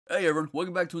Hey everyone,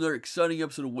 welcome back to another exciting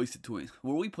episode of Wasted 20's,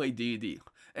 where we play D&D.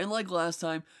 And like last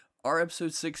time, our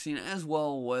episode 16 as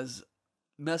well was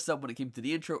messed up when it came to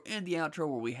the intro and the outro,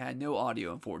 where we had no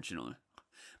audio, unfortunately.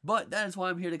 But that is why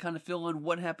I'm here to kind of fill in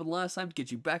what happened last time to get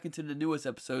you back into the newest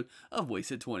episode of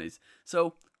Wasted 20's.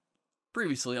 So,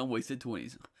 previously on Wasted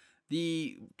 20's,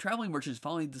 the traveling merchants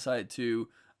finally decided to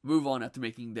move on after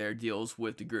making their deals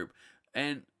with the group.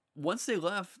 And once they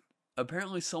left,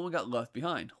 apparently someone got left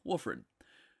behind, Wolfred.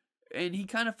 And he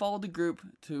kind of followed the group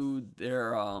to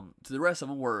their to the rest of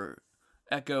them, where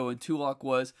Echo and Tulok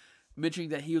was, mentioning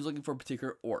that he was looking for a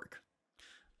particular orc.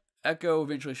 Echo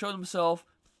eventually showed himself.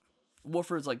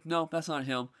 Wolfred's like, no, that's not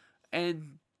him,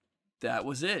 and that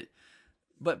was it.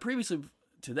 But previously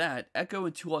to that, Echo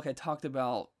and Tulok had talked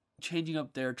about changing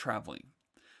up their traveling,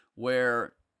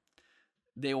 where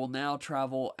they will now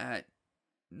travel at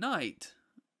night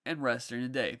and rest during the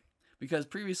day. Because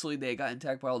previously they got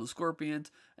attacked by all the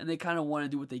scorpions, and they kind of want to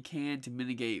do what they can to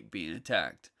mitigate being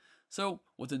attacked. So,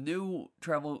 with the new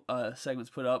travel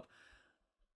segments put up,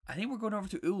 I think we're going over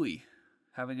to Uli,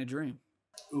 having a dream.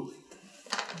 Uli.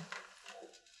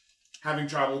 Having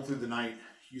traveled through the night,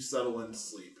 you settle into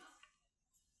sleep.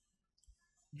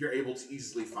 You're able to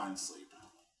easily find sleep.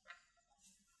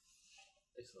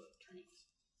 It's like dreams.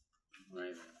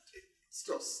 Right. It's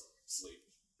still sleep,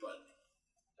 but...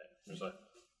 There's a...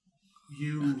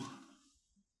 You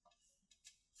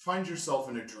find yourself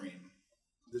in a dream.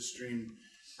 This dream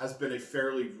has been a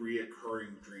fairly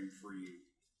reoccurring dream for you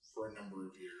for a number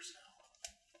of years now.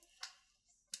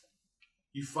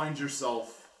 You find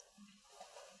yourself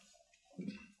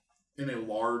in a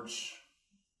large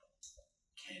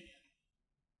canyon.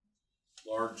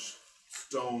 Large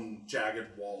stone,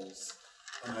 jagged walls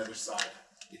on either side.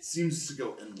 It seems to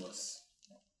go endless.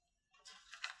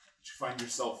 You find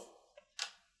yourself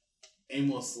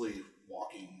aimlessly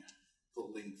walking the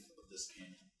length of this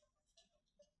canyon.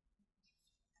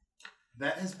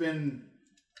 That has been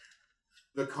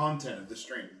the content of this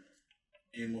dream.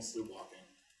 Aimlessly walking,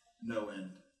 no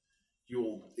end. You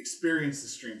will experience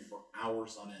this dream for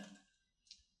hours on end.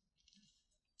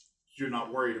 You're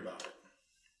not worried about it.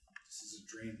 This is a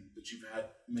dream that you've had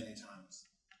many times.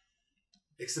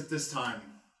 Except this time,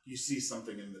 you see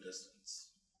something in the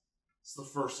distance. It's the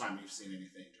first time you've seen anything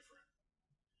different.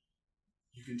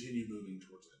 You continue moving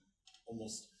towards it,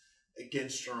 almost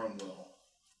against your own will.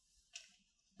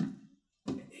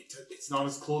 It's not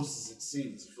as close as it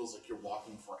seems. It feels like you're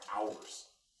walking for hours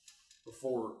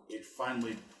before it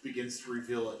finally begins to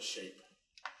reveal its shape.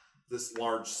 This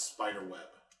large spider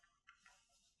web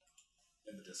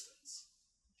in the distance.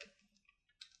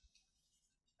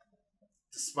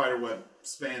 The spider web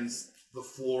spans the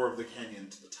floor of the canyon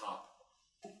to the top.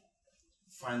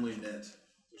 Finely knit.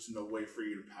 There's no way for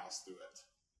you to pass through it.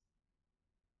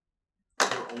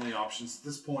 Your only options at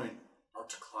this point are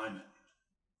to climb it,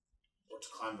 or to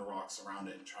climb the rocks around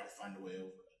it and try to find a way over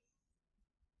it.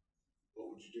 What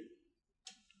would you do?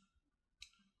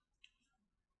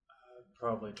 I'd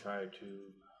probably try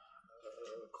to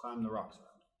climb the rocks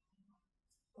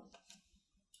around.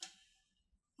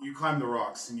 You climb the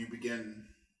rocks and you begin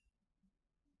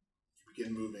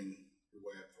moving your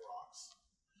way up the rocks.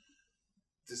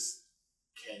 This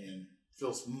canyon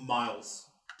feels miles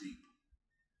deep.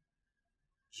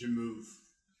 As you move,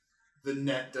 the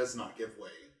net does not give way.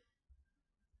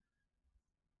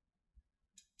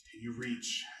 You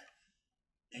reach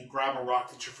and grab a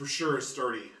rock that you're for sure is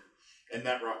sturdy, and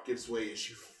that rock gives way as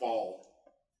you fall.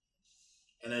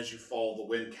 And as you fall, the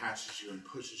wind catches you and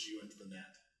pushes you into the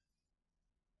net.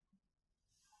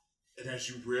 And as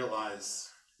you realize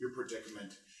your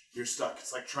predicament, you're stuck.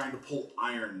 It's like trying to pull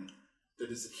iron that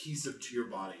is adhesive to your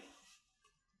body.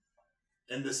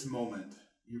 In this moment,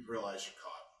 you realize you're caught.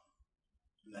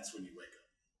 And that's when you wake up.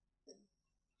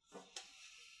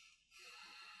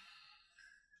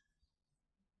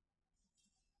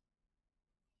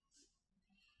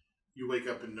 You wake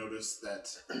up and notice that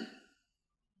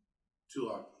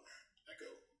Tulok,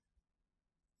 Echo,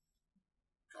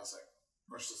 Kha'sec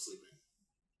are still sleeping.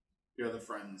 Your other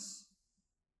friends,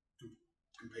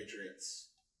 compatriots,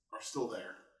 are still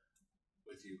there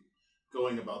with you,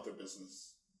 going about their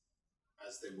business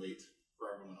as they wait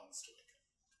for everyone else to wake up.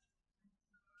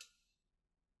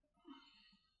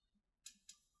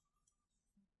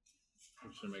 I'm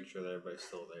just going to make sure that everybody's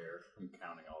still there. I'm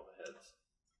counting all the heads.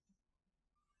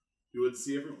 You would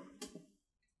see everyone.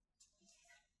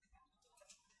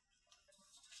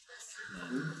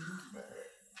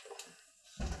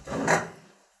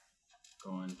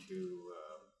 Going to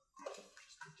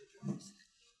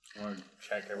I want to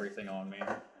check everything on me. Make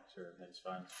sure everything's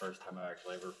fine. It's the first time I've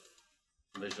actually ever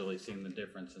visually seen the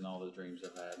difference in all the dreams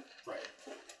I've had.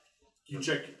 You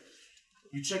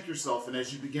check yourself, and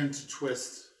as you begin to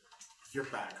twist, your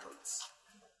back hurts.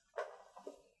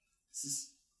 It's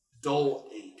this dull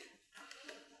ache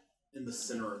in the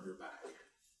center of your back,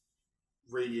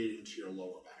 radiating to your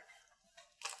lower back.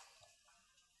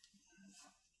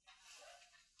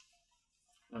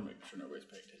 I'm making sure nobody's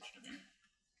paying attention to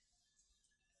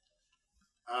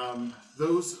me.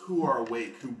 Those who are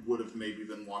awake, who would have maybe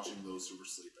been watching those who were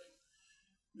sleeping,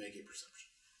 make a perception.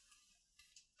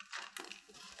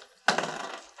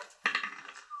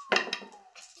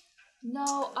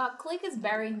 No, Click is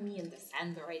burying me in the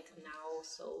sand right now,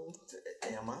 so...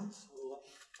 Am I?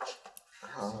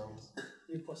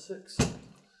 You plus 6.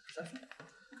 Perception?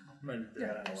 Maybe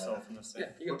forgot yourself in the same. Yeah,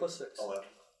 you get plus 6. 11.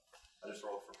 I just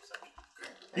rolled for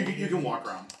perception. You can walk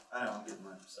around. I know, I'm getting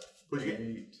my perception. What'd you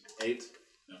get? 8?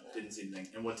 No, didn't see anything.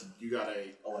 And you got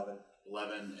a 11.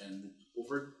 11, and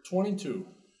Wolford? 22.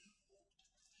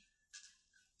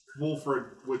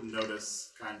 Wolford would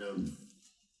notice kind of...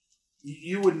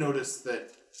 You would notice that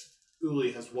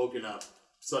Uli has woken up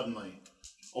suddenly,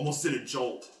 almost in a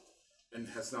jolt, and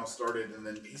has now started, and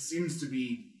then he seems to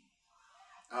be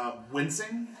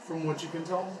wincing, from what you can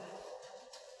tell.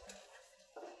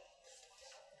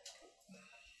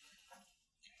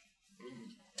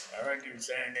 I reckon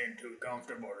sand ain't too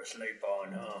comfortable to sleep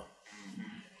on, huh?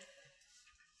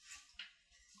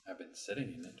 I've been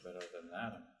sitting in it, but other than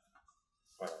that, I'm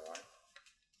quite alright.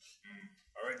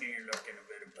 I reckon you're looking a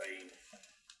bit of pain.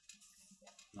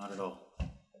 Not at all.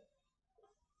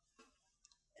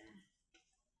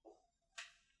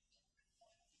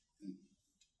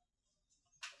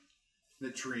 The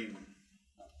dream,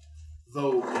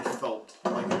 though it felt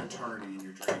like an eternity in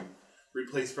your dream,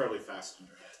 replays fairly fast in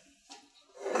your head.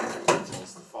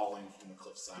 Details, the falling from the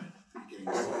cliffside, getting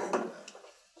yourself into that.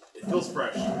 It feels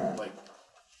fresh, like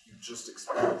you just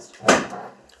experienced.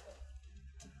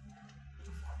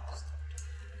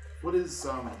 What is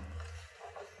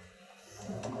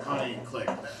Connie and Click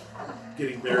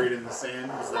getting buried in the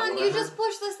sand? Come on, you just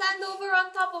push the sand over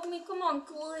on top of me. Come on,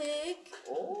 Click.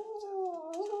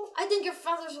 I think your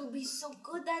feathers will be so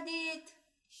good at it.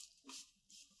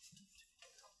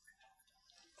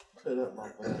 Put up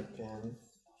my bag again.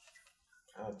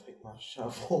 I'll take my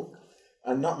shovel.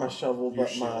 Not my shovel,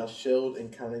 but my shield,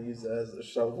 and kind of use it as a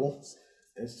shovel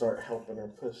and start helping her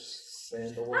push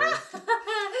sand away.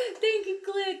 Thank you,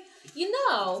 Click. You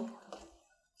know,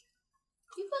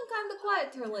 you've been kind of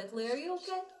quiet here lately. Are you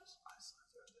okay?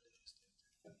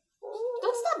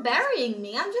 Don't stop burying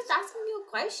me. I'm just asking you a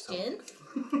question.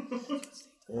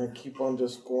 And I keep on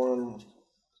just going.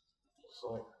 It's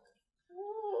like,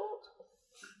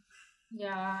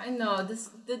 Yeah, I know.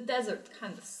 The desert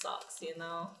kind of sucks, you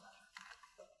know.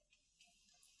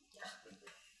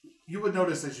 You would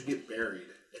notice as you get buried,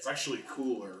 it's actually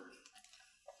cooler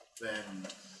than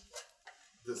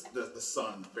the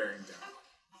sun bearing down.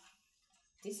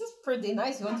 This is pretty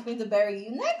nice. You want me to bury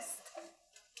you next?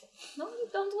 No, you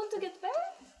don't want to get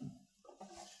buried?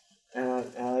 and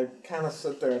I kind of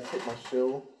sit there and take my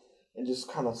shield and just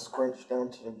kind of scrunch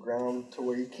down to the ground to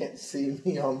where you can't see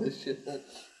me on the shield.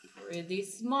 Pretty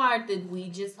smart. Did we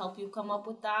just help you come up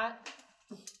with that?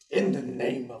 In the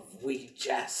name of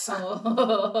Ouija.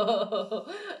 Oh,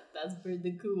 that's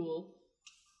pretty cool.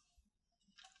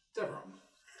 Deveron.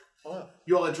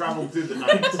 You all had traveled through the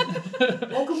night.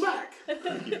 Welcome back.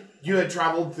 You had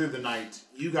traveled through the night.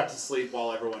 You got to sleep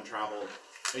while everyone traveled.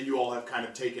 And you all have kind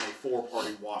of taken a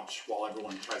 4-party watch while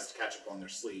everyone tries to catch up on their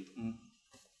sleep. Mm.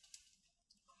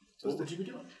 So what would you be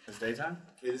doing? It's daytime?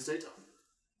 It is daytime.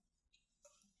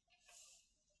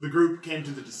 The group came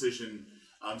to the decision,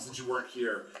 since you weren't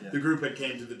here, the group had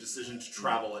came to the decision to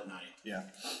travel at night. Yeah.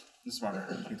 This smarter.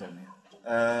 He told me.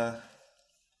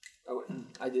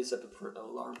 I did set the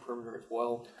alarm perimeter as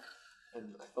well,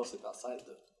 and I fell asleep outside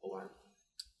the alarm.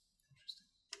 Interesting.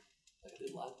 Like I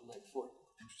did the night before.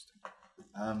 Interesting.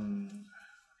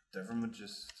 Devin would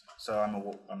just... So I'm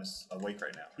awake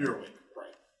right now. You're awake,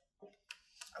 right.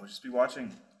 I would just be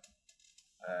watching.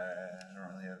 I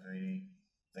don't really have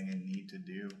anything I need to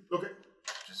do. Okay.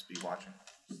 Just be watching.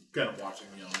 Kind of watching,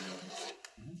 you know.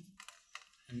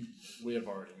 We have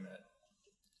already met.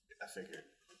 I figured.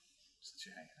 Since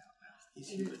you're hanging out now. He's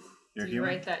human. You're Do you human?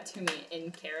 write that to me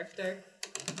in character?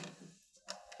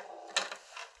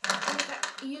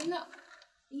 You know,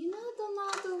 I don't know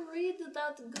how to read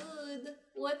that good.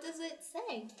 What does it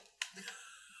say?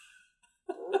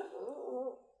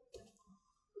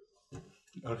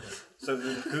 Okay. So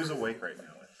who's awake right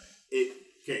now with me?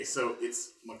 Okay, so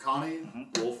it's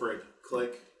Makani, Wolfred,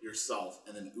 Click, yourself,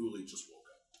 and then Uli just woke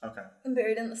up. Okay. I'm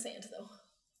buried in the sand, though.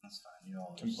 That's fine. You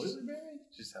all Completely buried?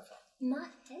 just have fun. My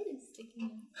head is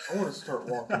I want to start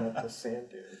walking up the sand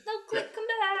dune. No, Click, come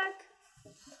back.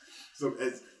 So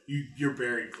as your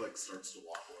buried Click starts to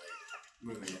walk away,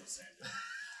 moving up the sand.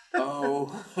 Oh,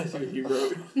 I see what you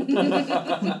wrote.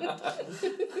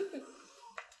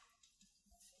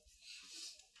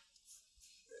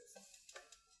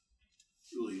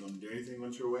 Julie, you want to do anything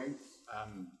once you're away?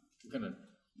 I'm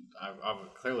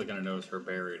clearly gonna notice her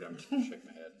buried. I'm just gonna shake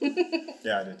my head.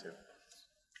 Yeah, I did too.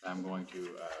 I'm going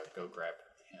to go grab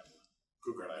him.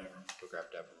 Go grab Devin. Go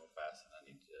grab Devin real fast, and I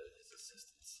need his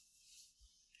assistance.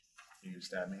 You can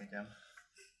stab me again?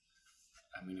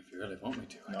 I mean, if you really want me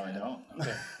to. No, I don't.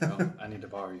 Okay. Well, I need to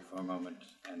borrow you for a moment,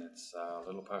 and it's a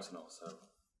little personal, so.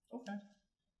 Okay.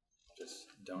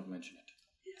 Just don't mention it.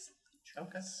 Yes.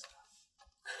 Okay.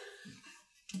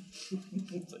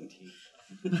 It's like teeth.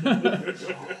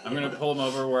 I'm gonna pull him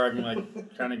over where I'm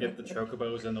like trying to get the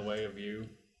chocobos in the way of you.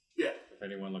 Yeah. If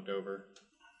anyone looked over.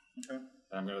 Okay.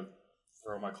 I'm gonna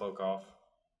throw my cloak off.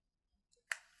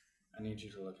 I need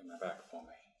you to look in my back for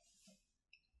me.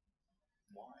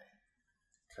 Why?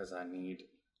 Because I need.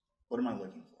 What am I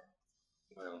looking for?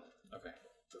 Well, okay.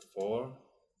 Before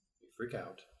you freak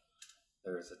out,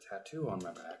 there is a tattoo on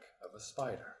my back of a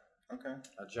spider. Okay.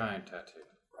 A giant tattoo.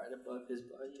 Right above his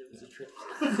body, it was a trip.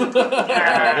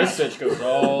 This bitch goes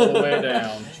all the way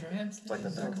down. It's like the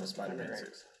back of a Spider-Man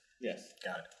suit. Yes.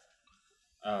 Got it.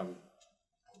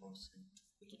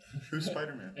 Who's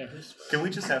Spider-Man? Yeah, who's Spider-Man? Can we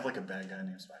just have like a bad guy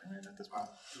named Spider-Man at this point?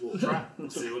 We'll try. We'll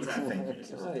see what's Thank happening. you.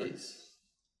 Nice.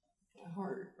 My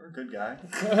heart. Or a good guy.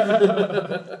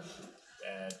 Dad.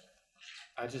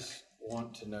 I just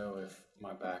want to know if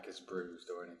my back is bruised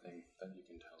or anything that you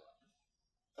can tell.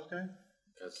 Okay.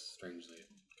 Because strangely, it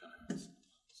kind of is.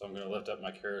 So I'm going to lift up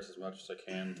my Karis as much as I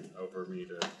can over me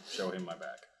to show him my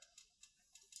back.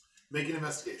 Make an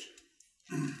investigation.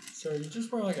 So you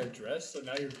just wear like a dress, so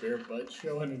now your bare butt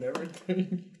showing and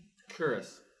everything?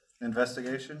 Karis.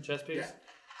 Investigation? Chest piece? Yeah.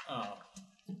 Oh.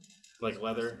 Like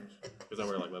leather? Because I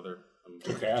wear like leather.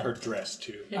 Okay, I heard dress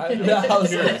too.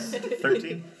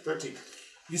 13? 13.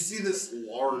 You see this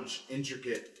large,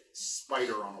 intricate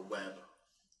spider on a web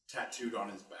tattooed on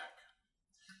his back.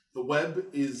 The web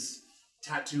is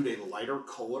tattooed a lighter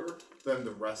color than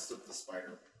the rest of the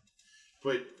spider.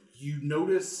 But you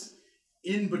notice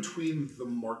in between the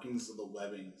markings of the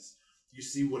webbings, you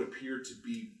see what appear to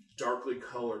be darkly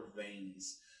colored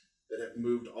veins that have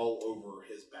moved all over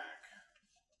his back.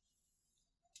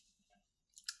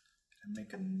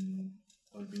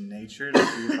 Would it be nature to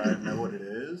see if I know what it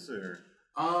is, or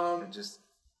just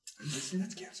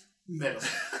That's cancer. Medicine.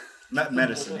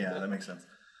 medicine? Yeah, that makes sense.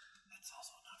 That's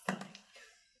also not funny.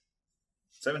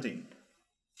 17.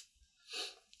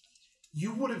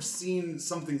 You would have seen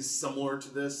something similar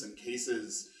to this in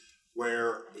cases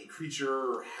where a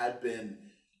creature had been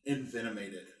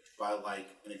envenomated by like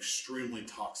an extremely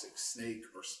toxic snake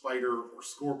or spider or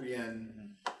scorpion. Mm-hmm.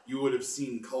 You would have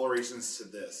seen colorations to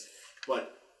this,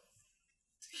 but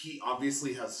he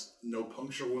obviously has no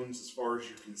puncture wounds as far as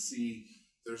you can see.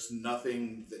 There's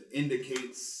nothing that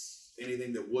indicates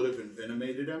anything that would have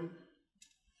envenomated him,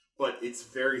 but it's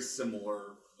very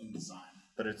similar in design.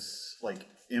 But it's like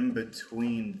in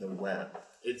between the web.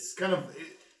 It's kind of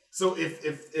so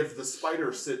if the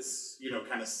spider sits,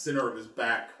 kind of center of his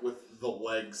back with the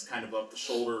legs kind of up the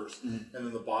shoulders, mm-hmm. and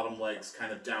then the bottom legs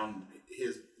kind of down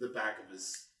the back of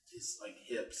his like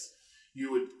hips,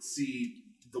 you would see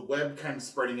the web kind of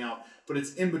spreading out, but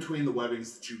it's in between the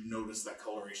webbings that you notice that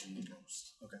coloration the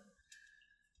most. Okay.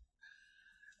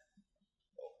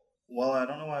 Well, I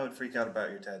don't know why I would freak out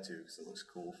about your tattoo, because it looks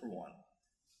cool for one.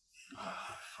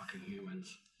 Fucking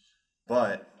humans.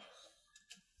 But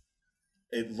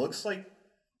it looks like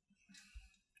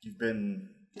you've been...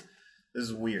 This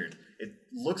is weird. It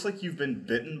looks like you've been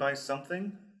bitten by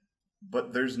something,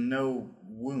 but there's no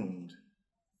wound.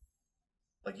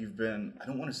 Like you've been... I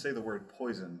don't want to say the word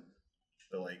poison,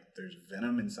 but like there's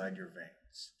venom inside your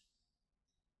veins.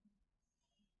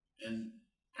 And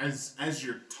as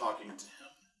you're talking to him,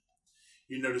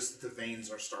 you notice that the veins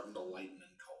are starting to lighten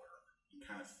in color and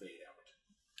kind of fade out.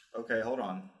 Okay, hold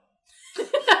on.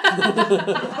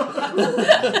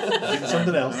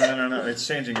 Something else. No. It's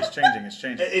changing.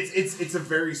 It's a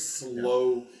very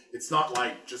slow. It's not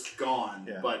like just gone,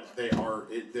 yeah. But they are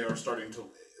starting to.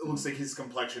 It looks like his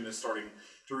complexion is starting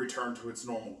to return to its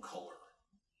normal color.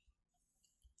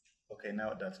 Okay,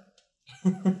 now it doesn't.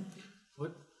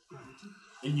 What?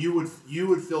 And you would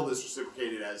feel this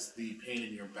reciprocated as the pain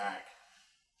in your back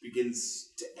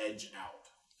begins to edge out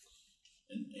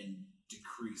and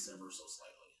decrease ever so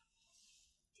slightly.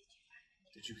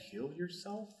 Did you heal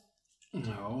yourself?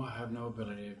 No, I have no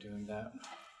ability of doing that.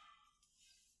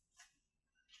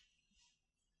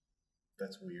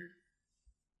 That's weird.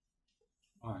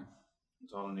 Alright.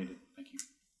 That's all I needed. Thank you.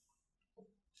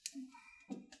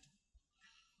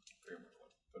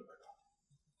 Put it back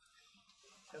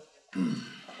on.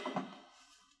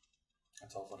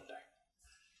 That's all for today.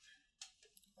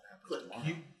 Click.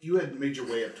 You had made your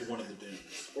way up to one of the dunes.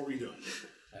 What were you doing?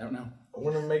 I don't know. I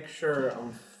want to make sure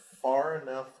I'm far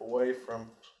enough away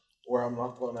from where I'm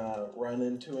not going to run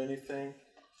into anything.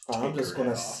 I'm just going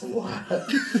to slide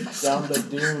down the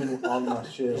dune on my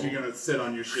shield. So you're going to sit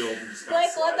on your shield and just Blake,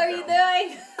 what are you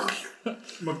doing?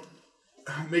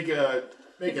 Make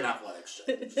an athletics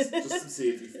check. Just to see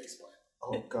if you faceplant.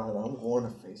 Oh, God, I'm going to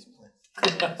faceplant.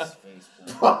 Yes,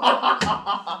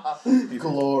 faceplant.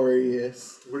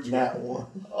 Glorious. Where'd you That go? one.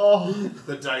 Oh,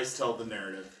 the dice tell the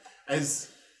narrative.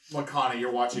 As Makana,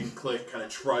 you're watching Click kind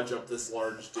of trudge up this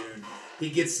large dune. He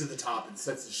gets to the top and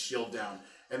sets his shield down,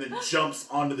 and then jumps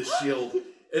onto the shield.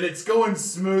 And it's going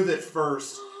smooth at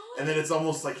first, and then it's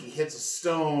almost like he hits a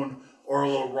stone or a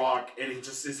little rock, and he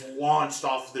just is launched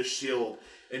off the shield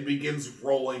and begins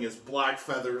rolling as black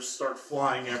feathers start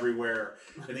flying everywhere.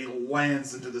 And he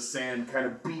lands into the sand, kind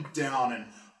of beat down, and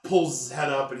pulls his head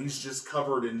up, and he's just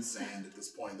covered in sand at this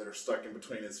point that are stuck in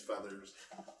between his feathers.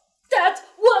 That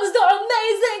was the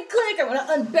amazing Click! I want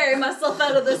to unbury myself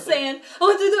out of the sand. I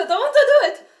want to do it. I want to do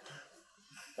it.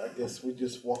 I guess we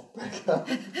just walk back up.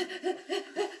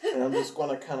 And I'm just going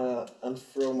to kind of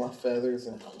unfurl my feathers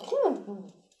and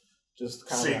just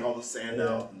kind of... Shake all the sand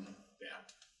out. And,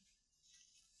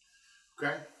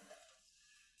 okay.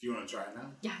 Do you want to try it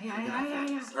now? Yeah.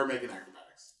 Or make an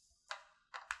acrobatics.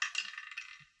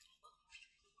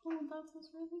 Oh, that was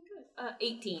really good.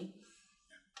 18.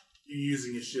 You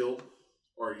using your shield?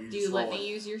 Or are you Do just you let rolling? me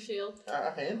use your shield?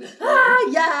 I hand it.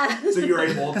 Yeah! So you're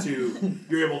able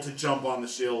to jump on the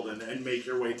shield and make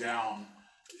your way down.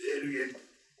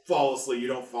 Flawlessly, you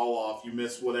don't fall off. You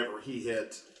miss whatever he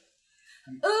hit.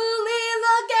 Uli,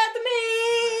 look at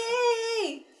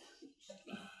me!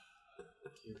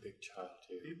 You big child,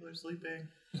 too. People are sleeping.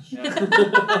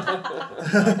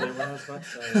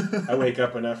 I wake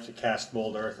up enough to cast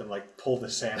Mold Earth and like pull the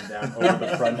sand down over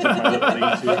the front of my little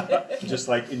lean-to, just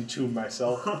like entomb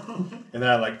myself, and then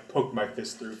I like poke my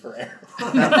fist through for air.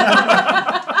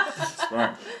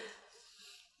 Smart.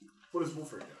 What does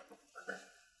Wolford do?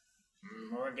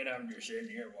 I'm just sitting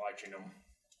here watching them.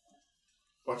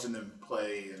 Watching them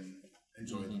play and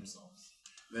enjoy themselves.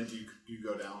 Then do you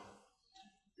go down?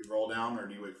 You roll down, or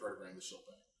do you wait for her to bring the shield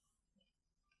back?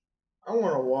 I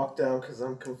want to walk down because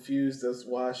I'm confused as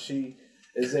why she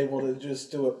is able to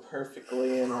just do it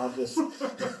perfectly, and I'll just...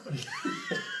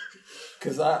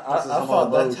 Because I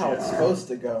thought that's how it's supposed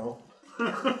to go.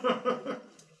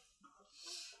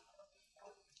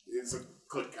 It's a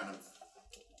Click kind of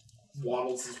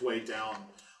waddles his way down,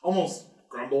 almost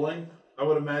grumbling, I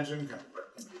would imagine. Kind of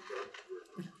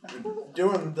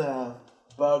Doing the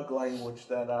bug language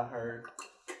that I heard.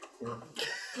 Yeah.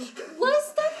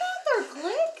 Was that or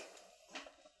Click?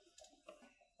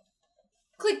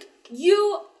 Click,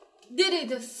 you did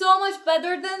it so much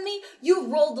better than me. You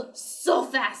rolled so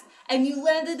fast, and you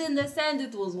landed in the sand.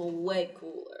 It was way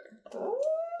cooler.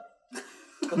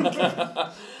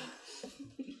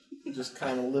 Just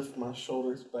kind of lift my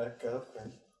shoulders back up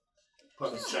and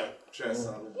put his chest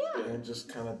up. and just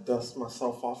kind of dust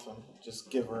myself off and just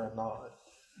give her a nod.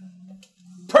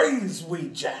 Praise we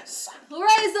Jess!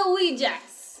 Raise a wee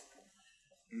Jess.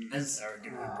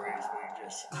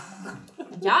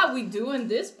 Yeah, we do in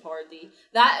this party.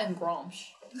 That and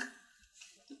Gromsh.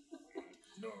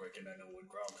 Don't reckon I know what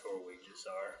Grom's or wages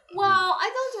are. Well,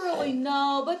 I don't really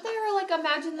know, but there are like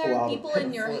imaginary people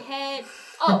in your head.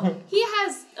 Oh, he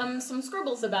has some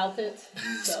scribbles about it.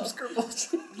 So. Some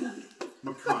scribbles.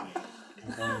 Makani,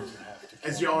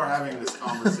 as y'all are having this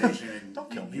conversation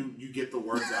and you get the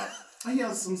words out, I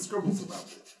have some scribbles about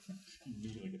it.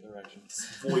 Immediately get directions.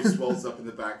 Voice wells up in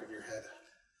the back of your head.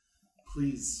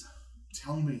 Please,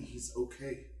 tell me he's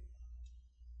okay.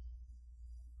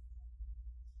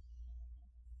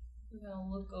 We're gonna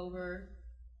look over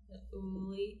at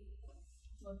Uli.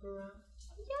 Look around.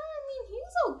 Yeah, I mean,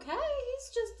 he's okay.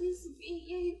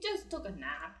 He just took a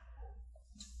nap.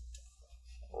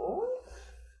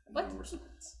 What? No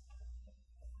response.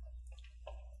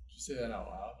 Did you say that out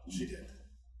loud? She did,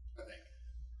 I think.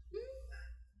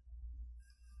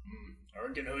 I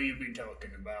reckon who you be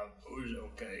talking about. Who's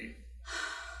okay?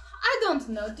 I don't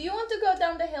know. Do you want to go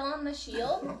down the hill on the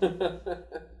shield?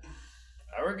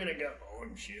 I reckon I got my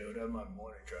own shield. I might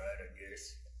want to try it, I guess.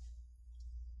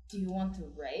 Do you want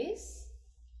to race?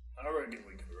 I reckon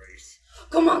we can race.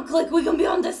 Come on, Click. We can be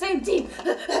on the same team.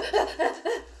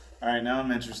 All right, now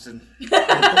I'm interested. And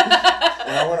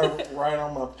I want to write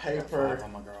on my paper. Oh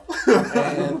my girl.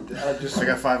 And just I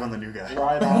got 5 on the new guy.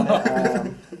 write on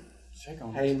it. Shake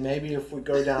 'em. Hey, maybe if we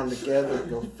go down together,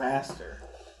 it'll go faster.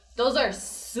 Those are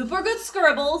super good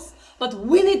scribbles, but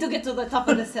we need to get to the top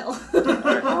of this hill.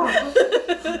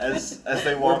 As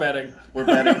they walk, We're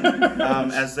betting.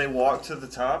 as they walk to the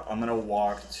top, I'm gonna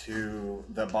walk to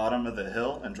the bottom of the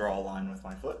hill and draw a line with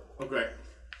my foot, Okay.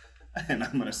 and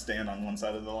I'm gonna stand on one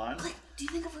side of the line. Do you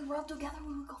think if we rode together,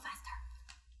 we would go faster?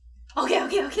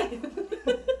 Okay.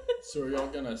 So are y'all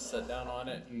gonna sit down on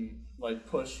it and like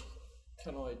push,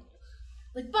 kind of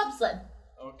Like bobsled.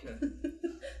 okay.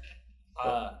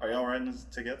 Are y'all riding this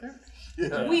together?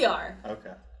 Yeah. We are.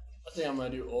 Okay. I think I'm gonna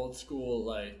do old school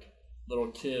like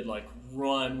little kid like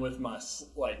run with my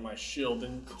my shield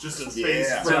and Just a Yeah.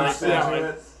 face first Yeah. into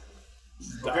it.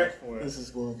 dive Okay. for it. This is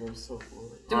going to go so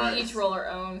forward. Do we Alright. each roll our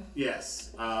own?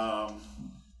 Yes.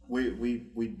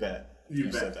 We bet.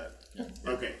 You said bet. that.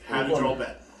 Okay. How did you all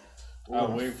bet? Oh,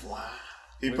 we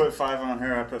He put 5 on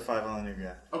her. I put 5 on the new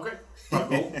guy. Okay. 5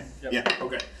 gold. Yeah.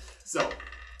 Okay. So,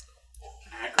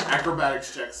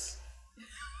 acrobatics checks.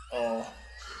 oh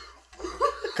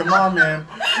Come on, man.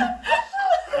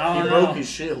 He broke his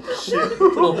shield. Shit.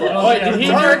 wait, did he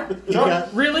He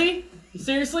got really?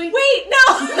 Seriously? Wait,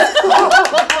 no!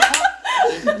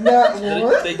 not Did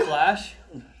one. they clash?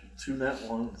 2 nat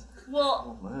ones.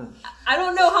 Well, Oh man. I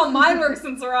don't know how mine works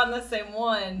since we're on the same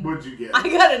one. What'd you get? I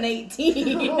got an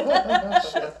 18.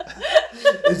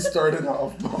 It started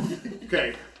off bumpy.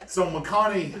 Okay. So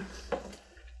Makani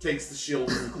takes the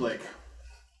shield from Click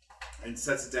and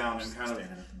sets it down and kind of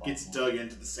gets dug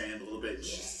into the sand a little bit.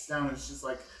 She sits down and she's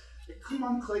like, "Come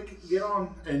on, Click, get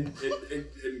on." And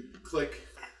Click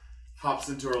hops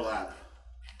into her lap.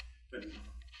 And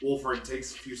Wolford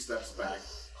takes a few steps back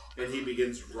and he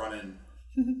begins running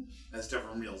as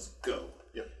different meals go.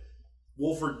 Yep.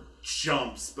 Wolford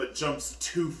jumps, but jumps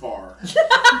too far.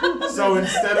 So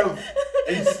instead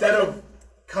of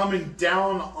coming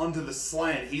down onto the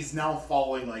slant, he's now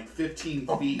falling like 15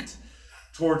 feet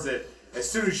towards it. As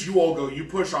soon as you all go, you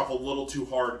push off a little too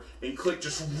hard, and Click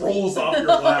just rolls off your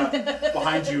lap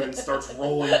behind you and starts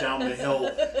rolling down the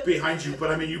hill behind you. But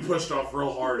I mean, you pushed off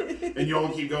real hard, and you all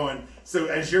keep going. So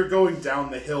as you're going down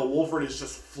the hill, Wolford is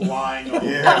just flying over.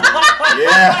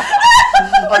 Yeah.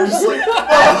 I'm just like,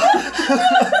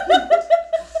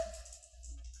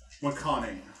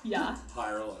 Makani, Yeah.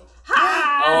 high or low?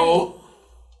 Oh.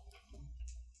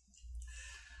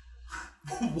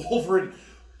 Wolford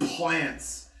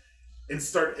plants and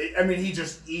he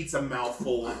just eats a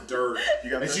mouthful of dirt You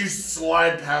got as this? you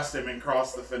slide past him and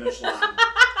cross the finish line.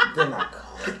 They're not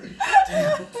calling.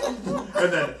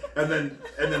 and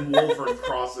then Wolford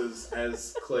crosses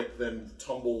as Click then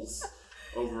tumbles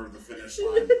over the finish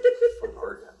line. Fun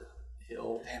part at the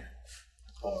hill. damn it.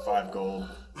 Hold 5 gold.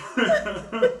 Pleasure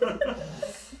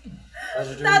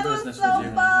doing That was business so with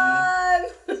you. fun!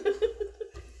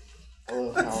 I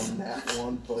love how nat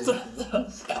 1 plays.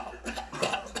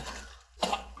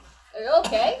 Are you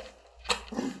okay?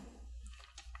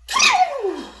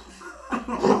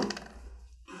 I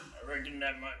reckon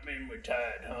that might mean we're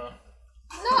tied, huh?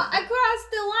 No, I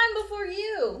crossed the line before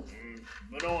you.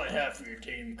 But only half of your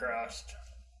team crossed.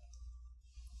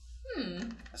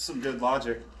 That's some good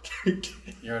logic. You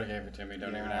already gave it to me. Don't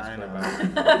even Yeah, ask I for know.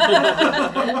 it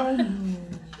back.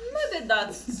 Maybe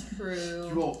that's You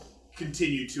true. will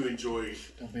continue to enjoy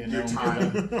Don't be a your gnome.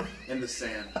 time in the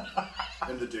sand,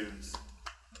 in the dunes.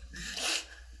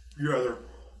 Your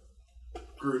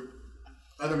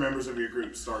other members of your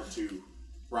group start to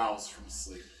rouse from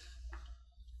sleep.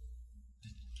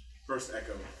 First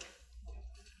Echo,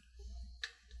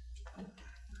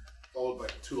 followed by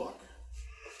Tulak,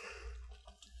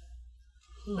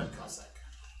 then Kha'sec.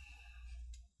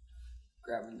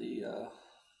 Grabbing the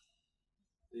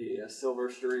silver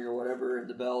string or whatever and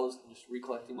the bells, and just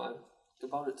recollecting my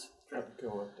components. Try to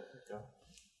go up there. Go.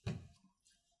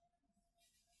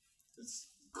 This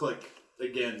Click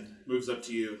again moves up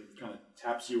to you, kind of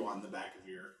taps you on the back of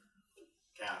your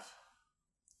calf.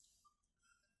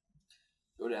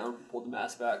 Go down, pull the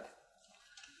mask back.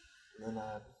 And then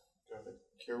I go to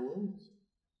cure wounds.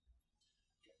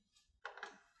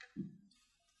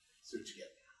 See what you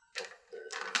get. There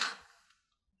it is.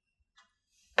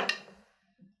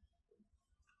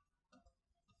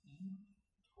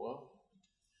 Well,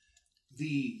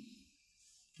 The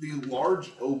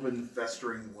large open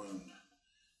festering wound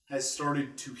has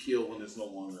started to heal and is no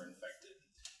longer infected.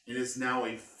 It is now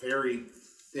a very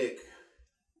thick,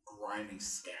 grimy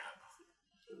scab.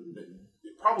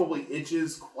 It probably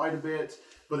itches quite a bit,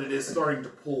 but it is starting to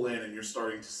pull in and you're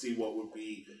starting to see what would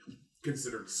be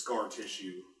considered scar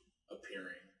tissue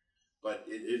appearing, but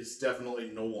it is definitely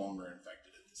no longer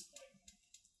infected at this point.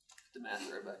 The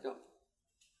mask right back up.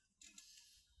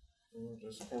 And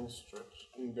just kind of stretch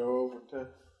and go over to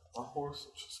my horse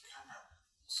and just kind of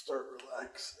start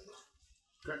relaxing.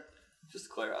 Okay. Just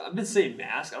to clarify, I've been saying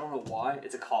mask. I don't know why.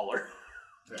 It's a collar.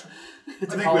 Yeah.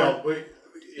 It's I a think collar.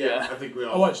 I think we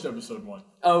all. I watched episode 1.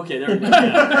 Oh, okay, there we go.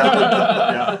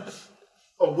 Yeah.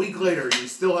 A week later, you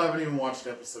still haven't even watched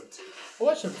episode 2. I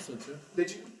watched episode 2.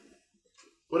 Did you?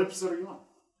 What episode are you on?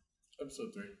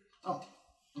 Episode 3. Oh,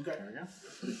 okay. There we go.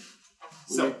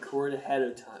 We So, record ahead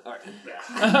of time. All right.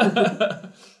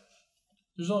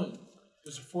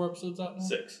 There's 4 episodes out now?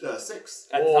 6. 6.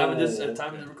 At the time of this, at the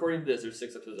time of the recording of this, there's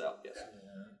 6 episodes out. Yes.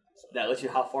 That lets you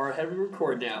how far ahead we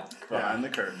record now. Behind the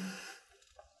curtain.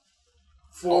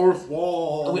 Fourth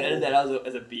wall. I'm gonna edit that out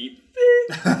as a beep.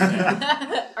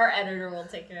 Our editor will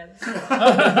take care of that.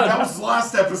 That was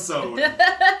last episode.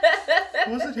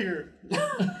 Was it here?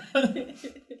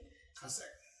 Kha'sec.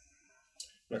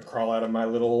 I'm gonna crawl out of my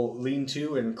little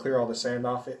lean-to and clear all the sand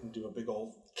off it and do a big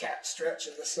old cat stretch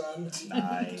in the sun.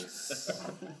 Nice.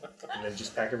 And then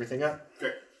just pack everything up.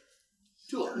 Okay.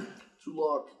 Tulak.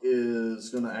 Tulak is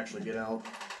going to actually get out,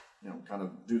 kind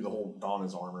of do the whole don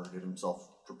his armor, get himself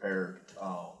prepared.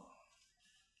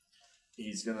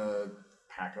 He's going to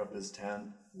pack up his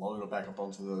tent, load it back up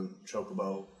onto the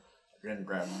chocobo, again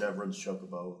grab Devrin's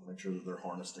chocobo, make sure that they're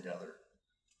harnessed together.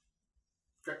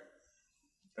 Okay.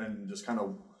 And just kind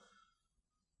of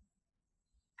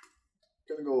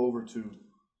going to go over to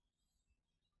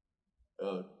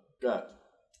Gat,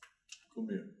 come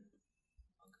here.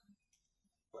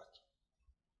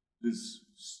 This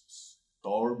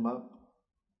star map?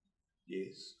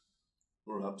 Yes.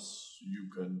 Perhaps you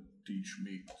can teach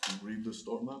me to read the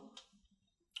star map?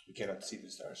 We cannot see the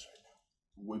stars right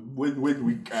When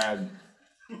we can.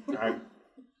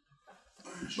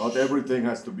 Not everything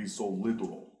has to be so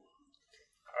literal.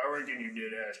 I reckon you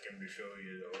did ask him to show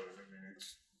you though. I mean,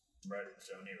 it's bright and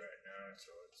sunny right now,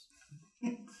 so it's.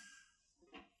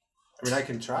 I mean, I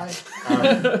can try.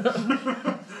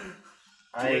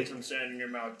 Put some sand in your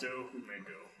mouth too. May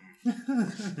go.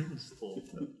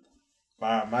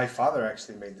 My father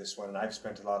actually made this one, and I've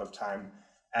spent a lot of time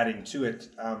adding to it.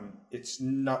 It's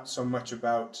not so much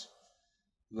about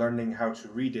learning how to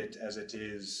read it as it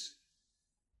is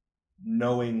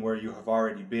knowing where you have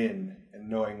already been and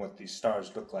knowing what these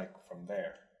stars look like from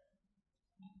there.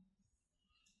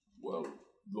 Well,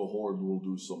 the Horde will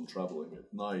do some traveling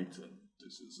at night, and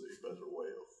this is a better way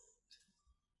of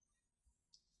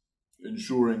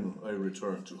ensuring a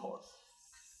return to Hearth.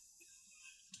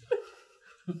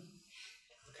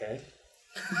 Okay.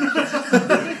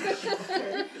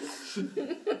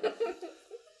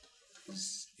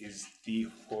 Is the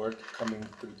Horde coming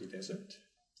through the desert?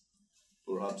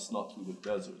 Perhaps not through the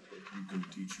desert, but you can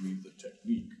teach me the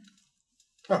technique.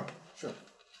 Oh, sure.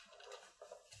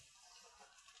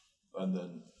 And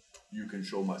then you can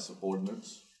show my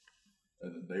subordinates,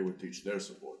 and then they would teach their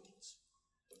subordinates,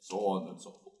 and so on and so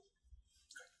forth.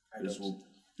 This will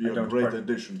be a great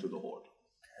addition to the Horde.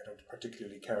 I don't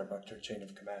particularly care about your chain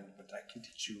of command, but I can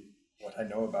teach you what I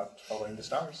know about following the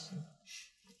stars.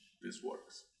 This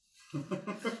works.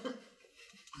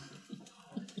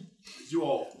 You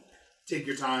all take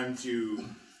your time to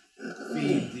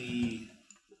feed the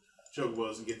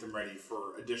chocobos and get them ready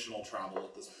for additional travel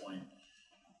at this point.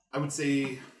 I would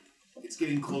say it's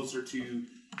getting closer to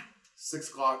 6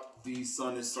 o'clock. The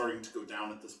sun is starting to go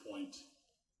down at this point.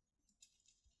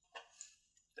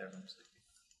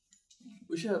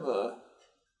 We should have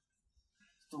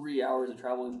 3 hours of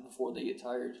traveling before they get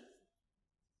tired.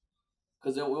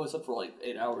 Because we only slept for like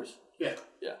 8 hours. Yeah.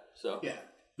 Yeah, so. Yeah.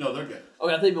 No, they're good.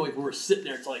 Okay, I think like we were sitting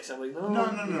there until like something. Like,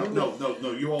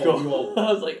 No. You all.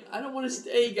 I was like, I don't want to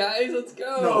stay, guys. Let's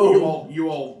go. No, you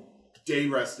all day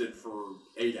rested for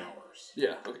 8 hours.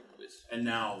 Yeah. Okay. Please. And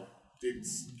now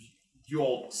you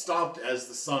all stopped as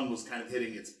the sun was kind of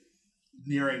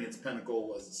nearing its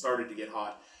pinnacle as it started to get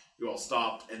hot. You all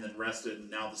stopped and then rested, and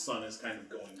now the sun is kind of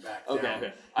going back down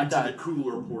Okay. into the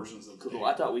cooler portions of the day. Cool.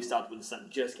 I thought we stopped when the sun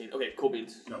just came. Okay, cool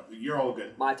beans. No, you're all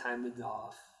good. My time is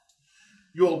off.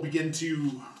 You all begin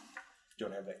to...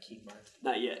 Don't have that keen mind.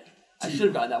 Not yet. I should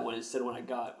have got that one instead of when I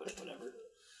got, but whatever.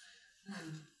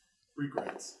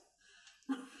 Regrets.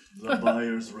 The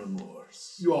buyer's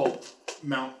remorse. You all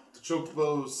mount the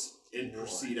chocobos and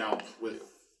proceed out with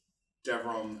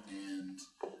Devram and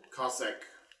Kha'sec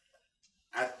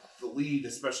at the lead,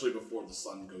 especially before the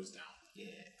sun goes down. Yeah.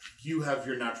 You have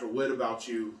your natural wit about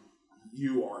you.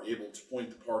 You are able to point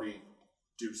the party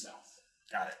due south.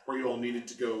 Got it. Where you all needed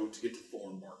to go to get to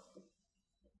Thornbark.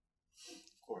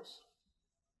 Of course.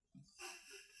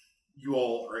 you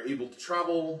all are able to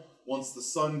travel. Once the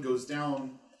sun goes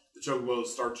down, the chocobos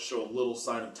start to show a little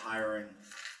sign of tiring.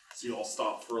 So you all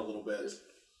stop for a little bit,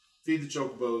 feed the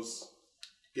chocobos,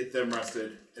 get them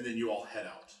rested, and then you all head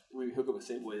out. We hook up the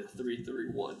same way to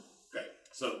 3-3-1. Okay,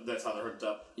 so that's how they're hooked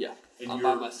up? Yeah. And I'm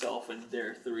by myself, and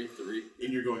they're 3-3.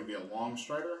 And you're going to be a long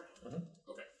strider? Mm-hmm.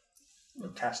 Okay. A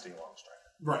casting long strider.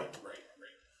 Right.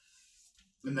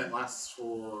 And that lasts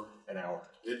for... An hour.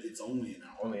 It's only an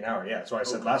hour. Only an hour, yeah. That's why I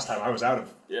said last time I was out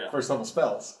of first level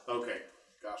spells. Okay,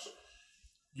 gosh.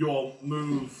 You all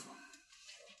move...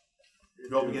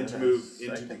 You all begin to move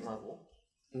into... Second level.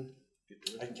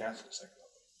 I can cast it a second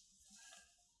level.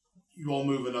 You all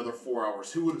move another 4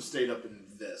 hours. Who would have stayed up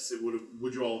in this?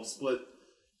 Would you all have split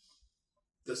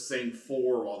the same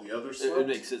 4 while the others slept? It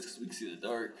makes sense because we can see the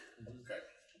dark. Okay.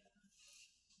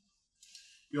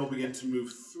 You all begin to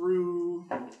move through,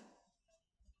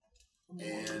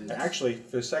 and actually,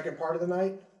 for the second part of the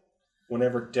night,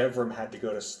 whenever Devram had to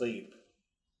go to sleep,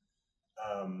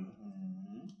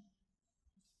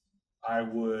 I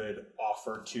would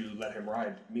offer to let him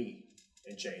ride me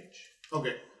and change.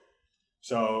 Okay.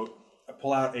 So I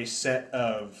pull out a set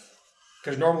of,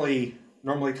 because normally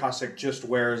Kha'sec just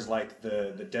wears like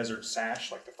the desert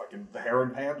sash, like the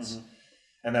harem pants. Mm-hmm.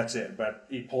 And that's it. But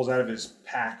he pulls out of his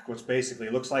pack what's basically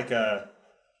looks like a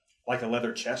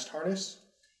leather chest harness,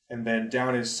 and then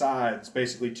down his sides,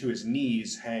 basically to his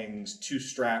knees, hangs 2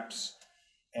 straps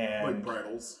and like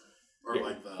bridles or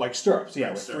like stirrups. Yeah,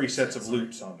 like with stirrups, 3 sets of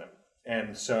loops on them.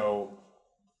 And so,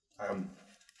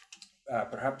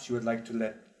 perhaps you would like to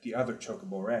let the other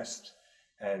chocobo rest,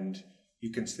 and you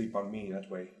can sleep on me. That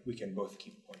way, we can both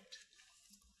keep point.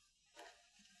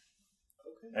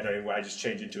 Okay. And anyway, I just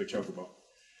change into a chocobo.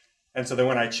 And so then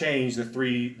when I change, the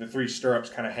three stirrups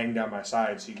kind of hang down my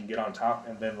side so you can get on top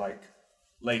and then like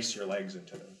lace your legs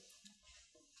into them.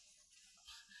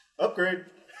 Upgrade.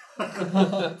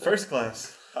 First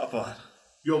class. Hop on.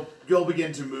 You'll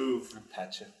begin to move.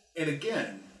 Pat you. And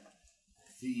again,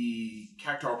 the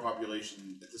cactuar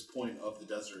population at this point of the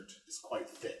desert is quite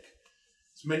thick.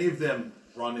 So many of them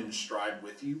run in stride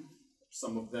with you.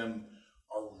 Some of them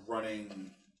are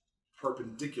running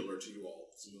perpendicular to you all.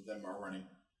 Some of them are running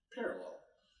parallel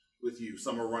with you.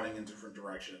 Some are running in different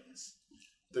directions.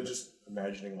 They're just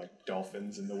imagining like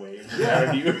dolphins in the waves. Yeah,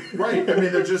 right. I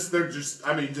mean, they're just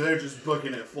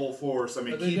booking it full force. I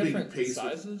mean, keeping pace.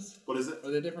 Sizes? What is it?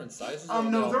 Are they different sizes?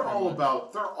 No, they're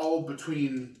all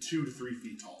between 2 to 3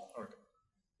 feet tall. Okay.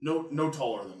 No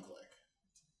taller than Click.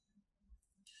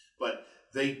 But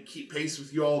they keep pace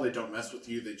with you all. They don't mess with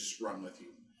you. They just run with you.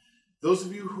 Those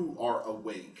of you who are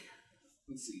awake,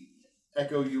 let's see.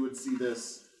 Echo, you would see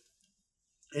this.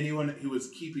 Anyone who is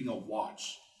keeping a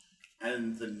watch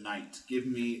and the night, give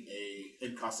me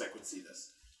and Kha'sec would see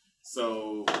this.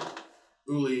 So,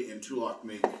 Uli and Tulak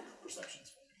make perceptions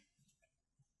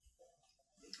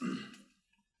for me.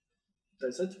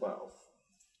 That's a 12.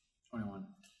 21.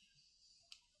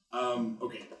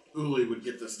 Okay, Uli would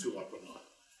get this, Tulak would not.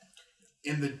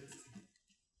 In the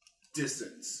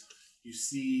distance, you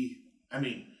see,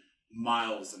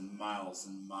 miles and miles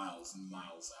and miles and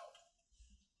miles out.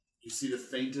 You see the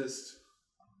faintest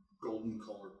golden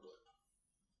colored blip.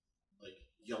 Like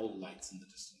yellow lights in the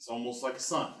distance. Almost like a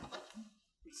sun. But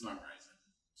it's not rising.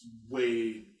 It's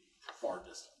way far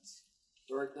distance.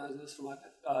 Do I recognize this from my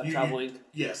traveling?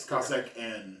 Yes, Kha'sec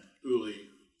and Uli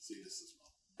see this as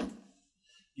well.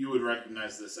 You would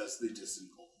recognize this as the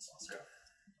distant golden saucer.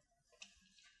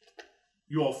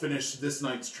 You all finish this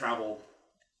night's travel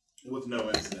with no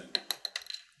incident.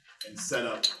 And set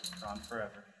up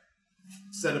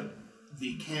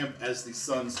the camp as the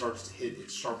sun starts to hit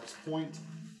its sharpest point,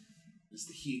 as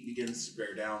the heat begins to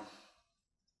bear down.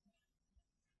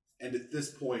 And at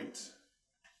this point,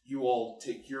 you all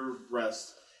take your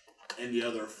rest, and the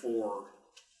other 4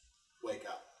 wake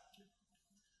up.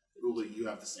 Uli, you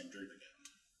have the same dream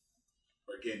again.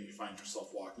 Where again, you find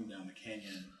yourself walking down the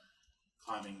canyon,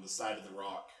 climbing the side of the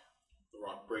rock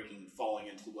breaking, falling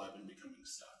into the web, and becoming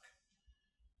stuck.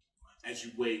 As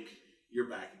you wake, your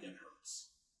back again hurts.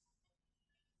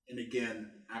 And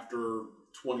again, after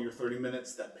 20 or 30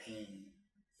 minutes, that pain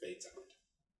fades out.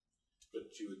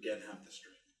 But you again have this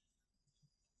dream.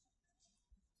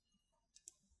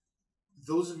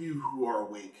 Those of you who are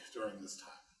awake during this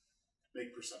time,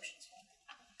 make perceptions.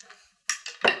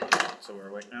 So we're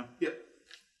awake now? Yep.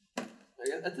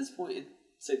 At this point, it's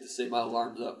safe to say my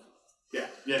alarm's up. Yeah.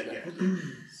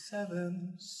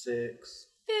 7, 6,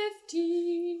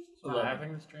 15. Am I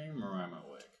having this dream or am I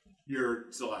awake?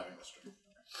 You're still having this dream.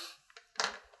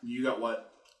 You got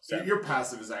what? 7. Your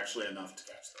passive is actually enough to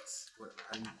catch this.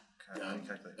 How do you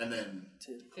calculate? And then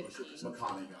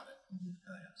Makani got it. Oh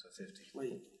yeah, so 50.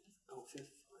 Wait. Oh, 50.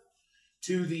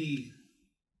 To the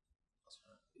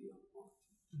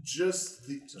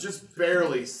just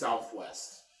barely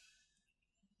southwest,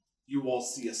 you all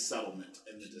see a settlement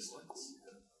in the distance.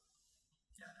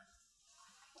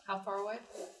 How far away?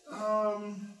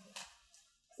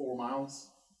 4 miles.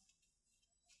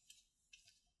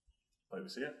 Wait, we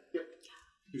see it? Yep.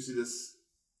 You see this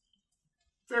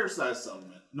fair-sized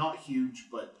settlement. Not huge,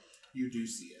 but you do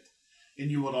see it.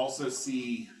 And you would also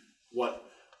see what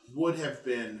would have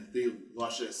been the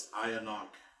luscious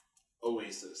Ayanok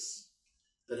oasis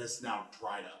that has now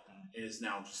dried up. It is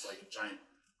now just like a giant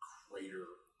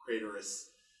craterous,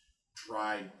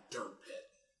 dry dirt pit.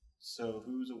 So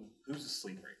who's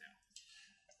asleep right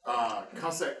now?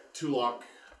 Kha'sec, Tulok,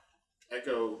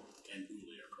 Echo, and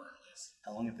Uli are currently asleep.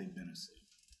 How long have they been asleep?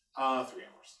 3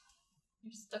 hours.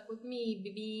 You're stuck with me,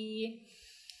 baby.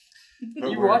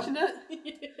 You watching that?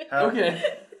 Okay.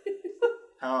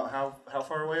 How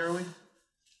far away are we?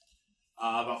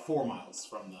 About 4 miles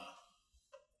from the...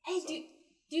 Hey, do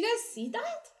you guys see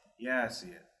that? Yeah, I see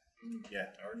it.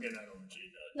 Yeah. Again, I don't see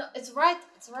that. No, it's right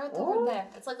over there.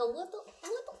 It's like a little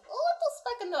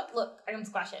speck in the... Look, I can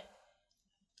squash it.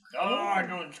 Oh,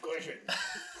 don't squish it.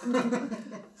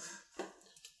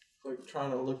 Like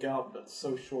trying to look out, but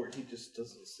so short he just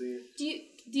doesn't see it.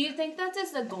 Do you think that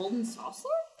is the golden saucer?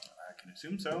 I can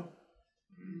assume so.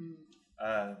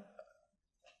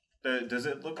 Does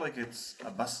it look like it's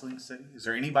a bustling city? Is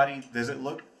there anybody? Does it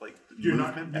look like You're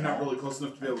movement? not really close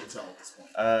enough to be able to tell at this point.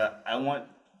 I want.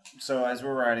 So as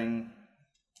we're riding,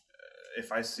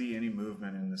 if I see any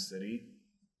movement in the city,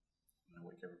 I'm gonna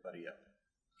wake everybody up.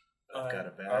 I've got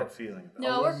a bad feeling about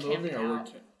No, it. we're camping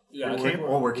out. Yeah,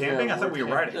 we're camping. Yeah, I thought we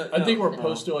were riding. I think we're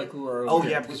posted like we were. Oh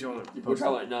yeah, because you're. We're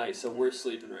traveling at night, so we're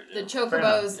sleeping right now. The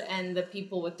chocobos and the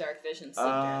people with dark vision sleep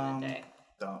during the day.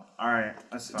 All right,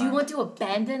 that's fine. Do you want to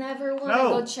abandon everyone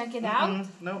No. and go check it out?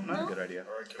 No, not a good idea.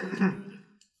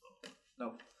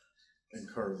 No.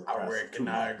 I reckon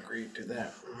I agree to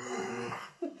that.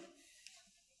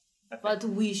 But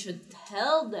we should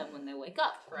tell them when they wake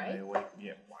up, right?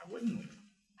 Yeah, why wouldn't we?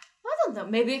 I don't know.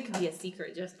 Maybe it could be a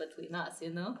secret just between us,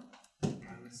 you know?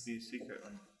 Let's be secret.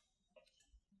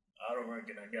 I don't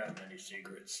reckon I got many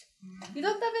secrets. You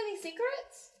don't have any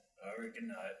secrets? I reckon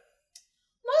not.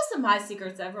 Most of my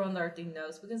secrets everyone already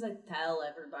knows because I tell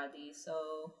everybody,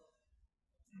 so...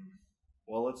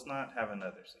 Well, let's not have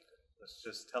another secret. Let's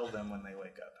just tell them when they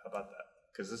wake up. How about that?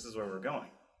 Because this is where we're going.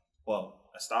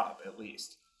 Well, a stop, at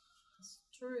least. It's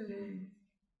true.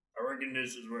 I reckon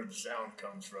this is where the sound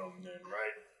comes from then,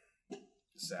 right?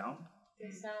 The sound?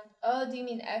 The sound. Oh, do you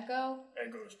mean Echo?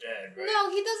 Echo's dead, right? No,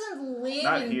 he doesn't live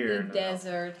Not in here, the no.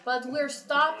 desert, but we're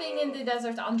stopping in the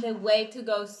desert on the way to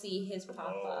go see his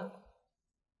papa.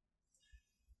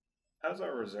 How's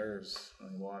our reserves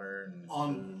on water and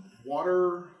On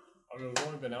water... I mean, we've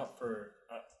only been out for.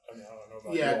 I don't know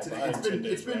about Yeah, you all, but I had it's 10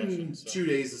 days been ration, so. 2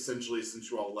 days essentially since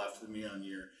you all left the Meon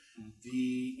year.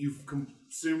 You've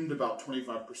consumed about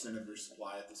 25% of your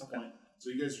supply at this point, so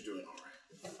you guys are doing all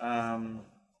right.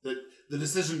 The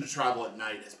decision to travel at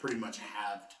night has pretty much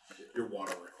halved your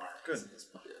water requirements at this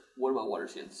point. Yeah. One of my water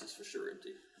cans is for sure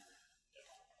empty.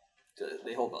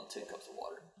 They hold about 10 cups of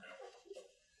water.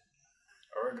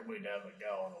 I reckon we'd have a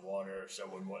gallon of water if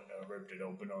someone wouldn't have ripped it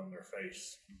open on their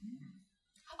face.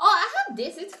 Oh, I have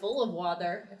this. It's full of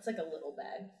water. It's like a little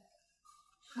bag.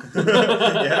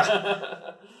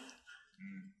 yeah.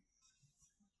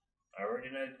 I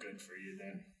reckon that's good for you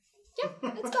then. Yeah,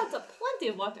 it's got plenty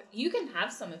of water. You can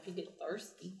have some if you get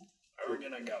thirsty. I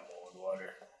reckon I got boiled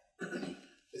water.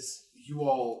 As you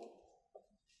all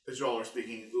are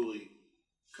speaking, Uli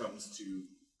comes to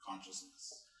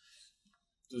consciousness.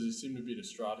 Does he seem to be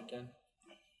distraught again?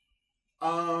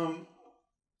 I'll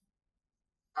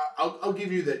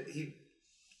give you that he.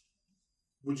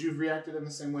 Would you have reacted in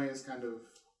the same way as kind of?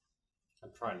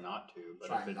 I'm trying not to,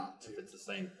 but if it's the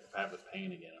same, if I have the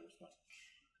pain again, I'm just like.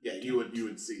 Yeah, you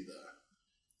would see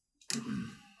the.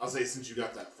 I'll say since you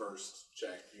got that first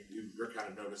check, you're kind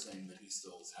of noticing that he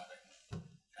still is having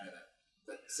kind of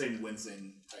that same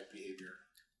wincing type behavior.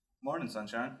 Morning,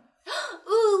 sunshine.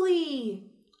 Uli!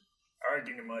 I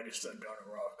reckon you might have stepped on a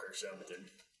rock or something.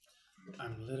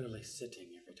 I'm literally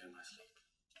sitting every time I sleep.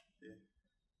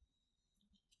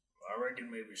 I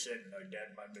reckon maybe sitting like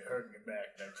that might be hurting your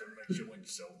back. That's what makes you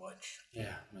wince so much.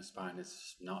 Yeah, my spine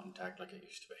is not intact like it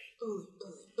used to be.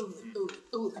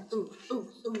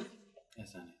 Uli.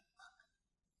 Yes, honey.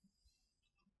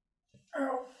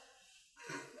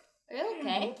 Are you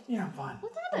okay? Yeah, I'm fine.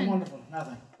 What I'm happened? wonderful.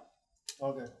 Nothing.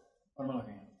 All good. What am I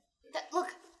looking at? Look.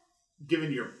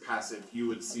 Given your passive, you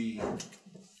would see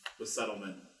the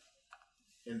settlement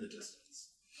in the distance,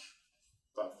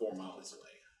 about 4 miles away.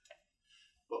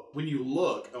 But when you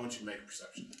look, I want you to make a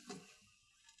perception.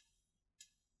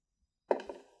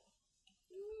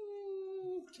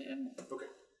 10. Okay.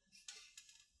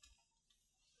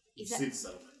 You Is that- see the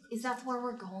settlement. Is that where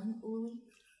we're going, Uli?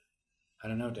 I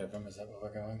don't know, Devram. Is that where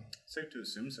we're going? Safe to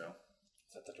assume so.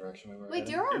 Is that the direction we were Wait,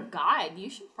 heading? you're our guide. You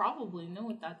should probably know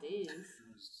what that is.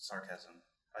 Sarcasm.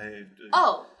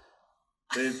 Oh!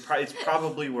 It's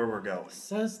probably where we're going.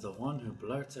 Says the one who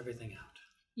blurts everything out.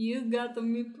 You got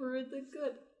me pretty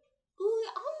good. Uli,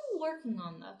 I'm working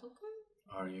on that, okay?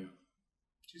 Are you?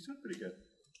 She's doing pretty good.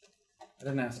 I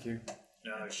didn't ask you.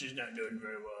 No, she's not doing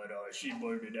very well at all. She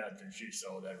blurted out that she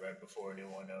saw that right before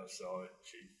anyone else saw it.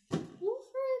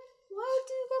 Wilfred, why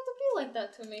do you got to be like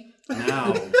that to me? Now.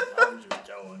 I was just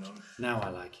telling them. Now I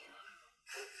like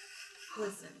you.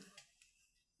 Listen.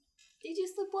 Did you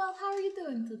sleep well? How are you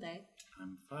doing today?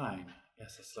 I'm fine.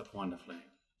 Yes, I slept wonderfully.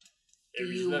 If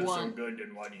Do you you slept so want- good,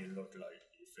 then why do you look like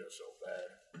you feel so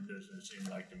bad? It doesn't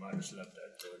seem like you might have slept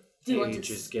that good. Do you want Age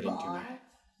to is getting to me. spar?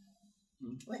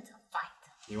 Let's fight.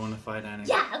 You want to fight, Annie?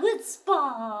 Yeah, let's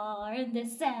spar in the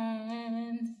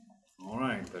sand. All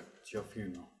right, but it's your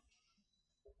funeral.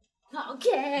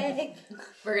 Okay.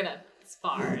 We're gonna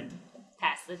spar and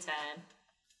pass the time.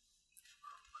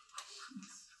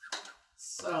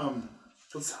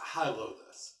 Let's high-low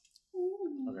this.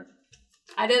 Okay.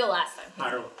 I did it last time.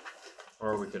 High or low?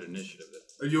 Or we could initiative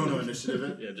it. Oh, you want to initiative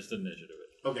it? Yeah, just initiative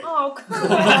it. Okay. Oh, come on.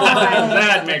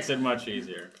 That makes it much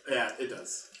easier. Yeah, it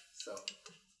does. So.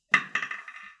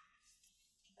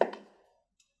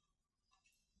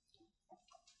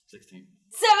 16.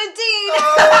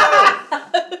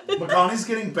 17! Makani's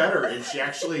getting better, and she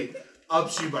actually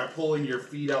ups you by pulling your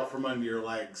feet out from under your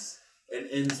legs and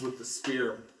ends with the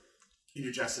spear in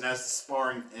your chest. And as the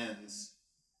sparring ends,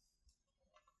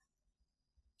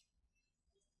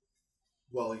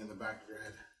 welling in the back of your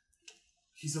head,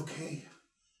 he's okay.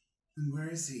 And where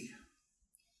is he?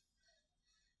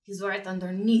 He's right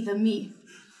underneath of me.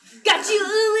 Got you,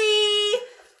 Uli!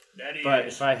 But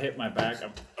if I hit my back,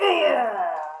 I'm...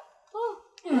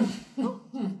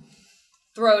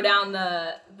 Throw down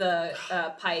the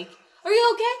pike. Are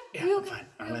you okay? Yeah, Are you I'm okay? fine.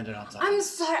 I landed on something. I'm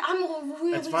sorry. I'm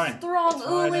really It's fine. strong, It's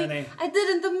fine, Uli. Annie. I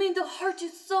didn't mean to hurt you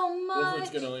so much. Wilfred's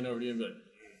gonna lean over to you and be like,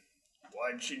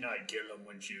 why'd she not kill him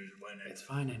when she was winning? It's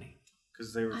fine, Annie.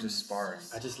 Because they were just sparring.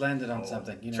 I just landed on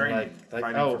something, you know, Training. like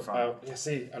Fighting oh, for fun. yeah,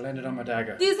 see, I landed on my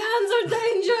dagger. These hands are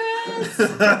dangerous.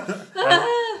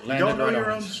 You Landed don't know right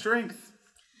your on own it. strength.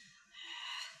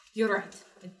 You're right.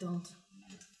 I don't.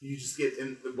 You just get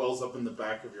in, it wells up in the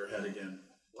back of your head again.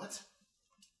 What?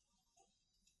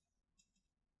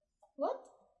 What?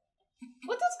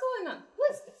 What is going on? Who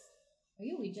is this? Are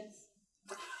you Ouija's?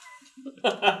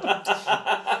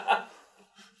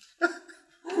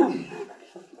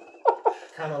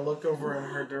 Kind of look over in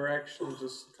her direction,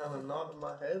 just kind of nodding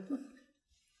my head,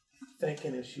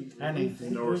 thinking if she really Annie,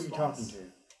 thinks- who are you talking to?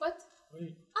 What? What are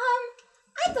you...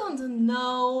 I don't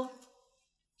know.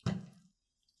 I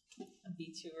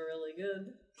beat you really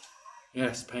good.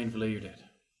 Yes, painfully you did.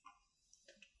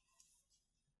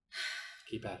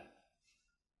 Keep at it.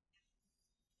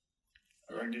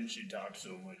 I reckon she talks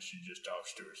so much she just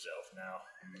talks to herself now.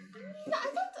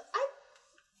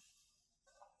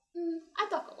 No, I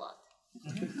talk a lot.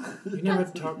 You never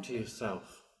talk to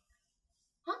yourself.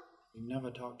 Huh? You never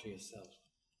talk to yourself.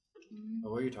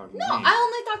 Or were you talking No, to me? I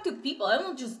only talk to people. I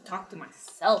don't just talk to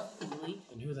myself, Uli.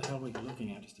 And who the hell were you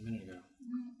looking at just a minute ago?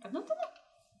 I don't know.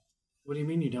 What do you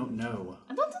mean you don't know?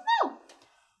 I don't know.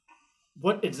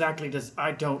 What exactly does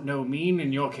I don't know mean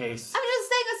in your case? I'm just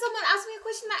saying if someone asks me a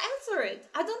question, I answer it.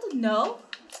 I don't know.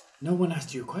 No one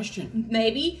asked you a question.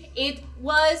 Maybe it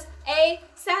was a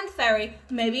sand fairy.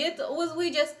 Maybe it was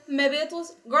Ouija's. Maybe it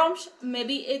was Grumsh.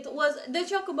 Maybe it was the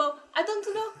Chocobo. I don't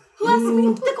know. Who asked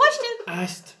me the question?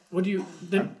 Asked? What do you...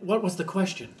 Then what was the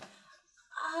question?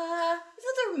 I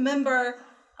don't remember.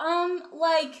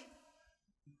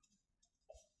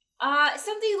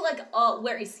 Something like,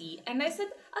 where is he? And I said,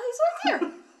 he's right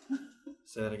there.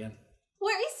 Say that again.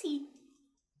 Where is he?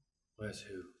 Where's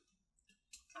who?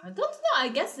 I don't know. I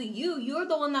guess you're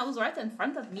the one that was right in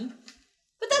front of me.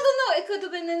 But I don't know. It could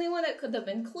have been anyone. It could have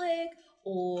been Click,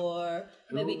 or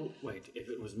maybe... Wait, if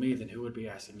it was me, then who would be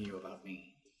asking you about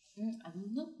me? I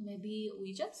don't know. Maybe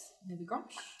Ouija's. Maybe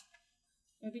Grumsh.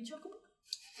 Maybe Chocobo.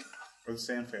 Or the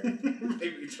sand fairy.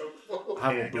 Maybe Chocobo.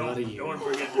 I will bloody you. Don't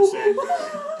forget the sand fairy.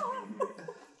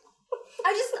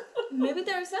 Maybe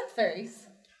there are sand fairies.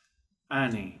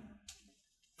 Annie,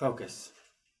 focus.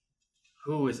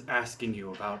 Who is asking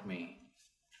you about me?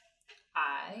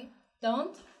 I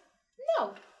don't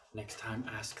know. Next time,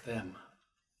 ask them.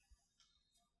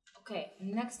 Okay,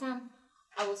 next time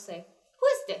I will say, who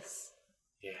is this?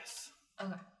 Yes.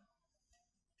 Okay.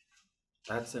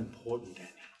 That's important, Annie.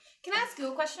 Can I ask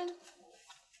you a question?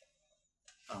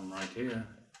 I'm right here.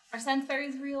 Are sand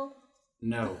fairies real?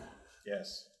 No.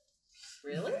 Yes.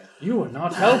 Really? You are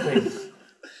not helping.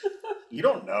 You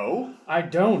don't know. I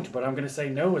don't, but I'm going to say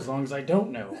no as long as I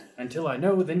don't know. Until I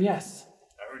know, then yes.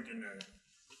 I don't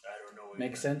know.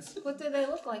 Makes sense? What do they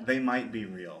look like? They might be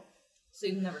real. So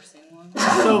you've never seen one?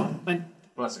 So,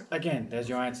 Bless you. again, there's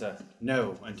your answer.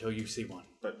 No, until you see one.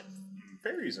 But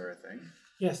fairies are a thing.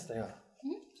 Yes, they are.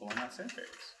 So why not sand fairies?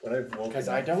 But I've woken 'Cause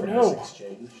up I don't from know. this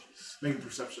exchange. Make a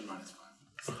perception -5.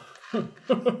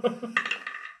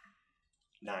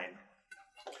 9.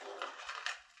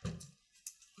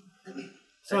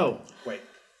 So, Wait.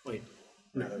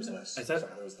 No, that was less. Is that-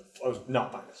 Sorry, that was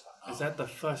not -5. is that the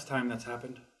first time that's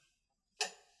happened?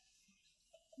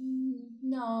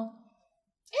 No.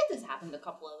 It has happened a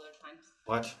couple other times.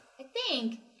 What? I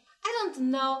think. I don't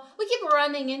know. We keep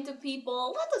running into people.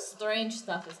 A lot of strange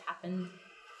stuff has happened.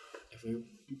 If we...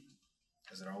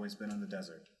 Has it always been in the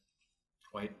desert?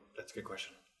 Wait, that's a good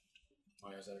question.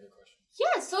 Why is that a good question?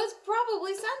 Yeah, so it's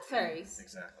probably sand fairies.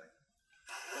 Exactly.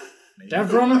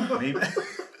 Devram? Maybe.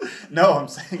 No, I'm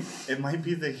saying it might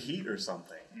be the heat or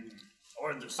something.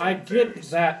 Or the I sand get fairies.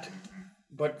 that,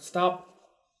 but stop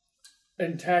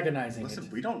antagonizing Listen,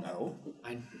 it. we don't know.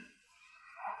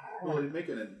 Well, make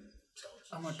an intelligence.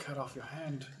 I'm gonna cut off your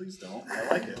hand. Please don't. I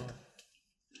like it.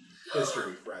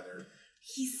 History, rather.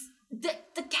 He's the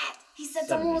cat. He said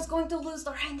someone was going to lose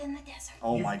their hand in the desert.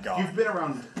 Oh my god. You've been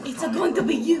around. It's going to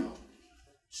be you.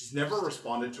 She's never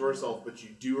responded to herself, but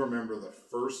you do remember the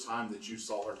first time that you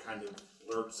saw her kind of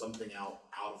blurt something out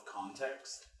of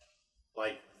context.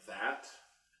 Like that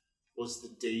was the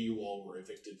day you all were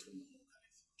evicted from the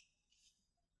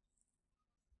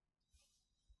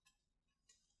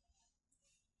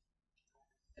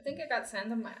I think I got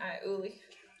sand in my eye, Uli.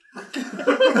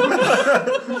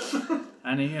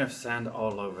 Annie, you have sand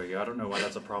all over you. I don't know why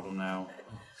that's a problem now.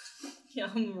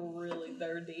 Yeah, I'm really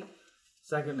dirty.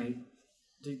 Secondly,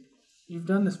 you've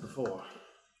done this before.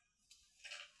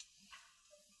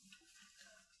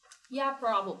 Yeah,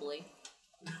 probably.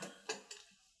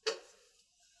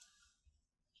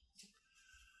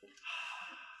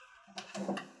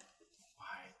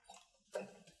 Why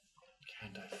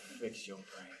can't I fix your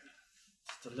brain?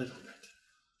 Just a little bit.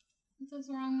 What's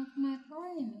wrong with my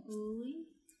brain, Uli?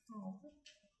 Oh.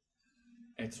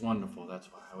 It's wonderful,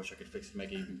 that's why. I wish I could fix it,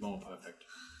 make it even more perfect.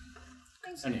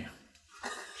 Anyhow.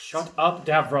 Shut up,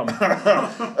 Davram.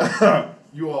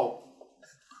 You all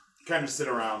kind of sit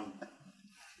around.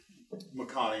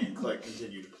 Makani and Click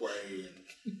continue to play and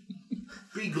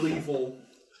be gleeful.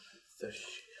 The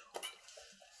shield.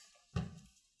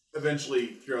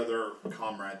 Eventually, your other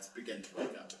comrades begin to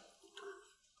wake up.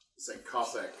 Say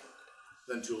Kha'sec,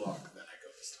 then Tulok, then Echo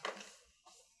this time.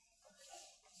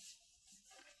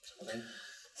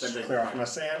 Same thing. Clear off my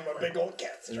sand, my big old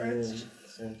cat And stretch. then,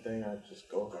 same thing, I just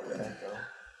go for Echo.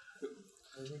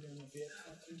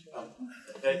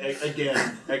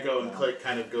 Again, Echo and Click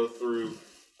kind of go through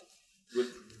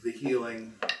with the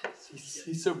healing.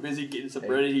 He's so busy getting stuff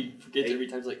ready, he forgets every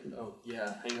time. He's like, oh,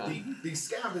 yeah, hang on. The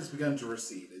scab has begun to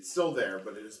recede. It's still there,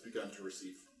 but it has begun to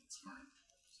recede from its current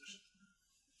position.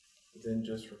 Then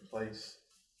just replace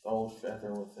the old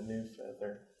feather with a new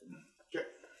feather. Okay.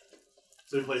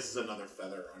 So he places another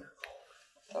feather on your collar.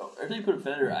 Oh, every time you put a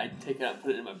feather, I take it out and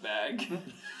put it in my bag.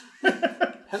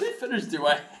 How many feathers do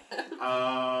I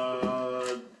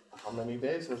have? How many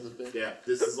days has it been? Yeah,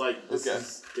 this is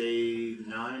day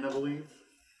 9, I believe.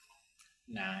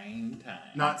 9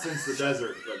 times. Not since the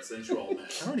desert, but since you all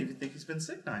met. I don't even think he's been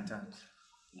sick 9 times.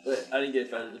 I didn't get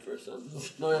feathers the first time.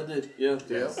 No, I did. Yeah.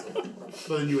 Yes.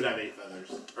 So then you would have 8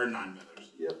 feathers. Or 9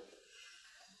 feathers. Yep.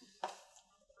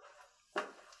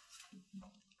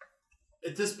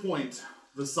 At this point,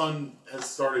 the sun has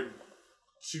started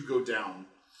to go down.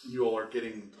 You all are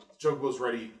getting chocobos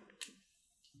ready,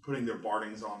 putting their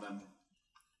bardings on them.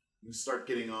 You start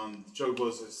getting on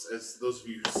chocobos as those of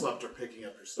you who slept are picking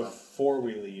up your stuff. Before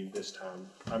we leave this time,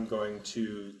 I'm going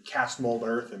to cast mold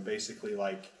earth and basically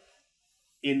like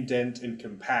indent and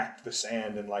compact the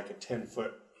sand in like a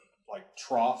 10-foot like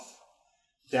trough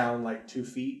down like 2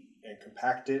 feet and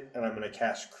compact it, and I'm going to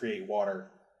cast create water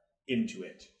into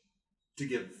it. To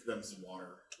give them some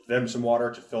water. Them some water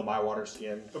to fill my water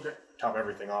skin. Okay. Top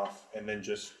everything off, and then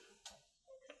just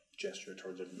gesture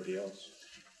towards everybody else.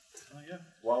 Oh yeah.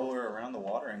 While we're around the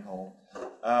watering hole,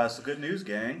 so good news,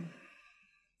 gang.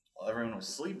 While everyone was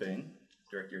sleeping,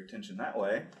 direct your attention that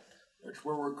way. That's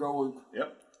where we're going.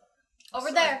 Yep.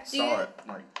 Over there. I saw it.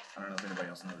 Like, I don't know if anybody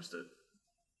else noticed it.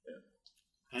 Yeah.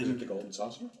 Is it the golden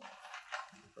saucer?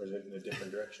 Or is it in a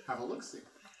different direction? Have a look-see.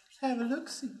 Have a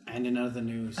look-see. And in other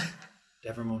news,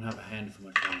 Devon won't have a hand for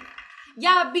much longer.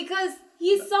 Yeah, because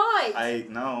he saw it. I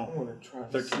want to try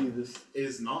to see this. It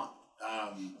is not.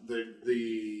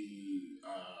 The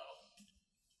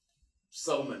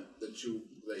settlement that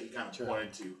he kind of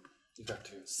pointed to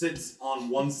sits on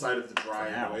one side of the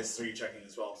dried oasis. Are you checking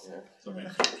as well? Yeah. Okay.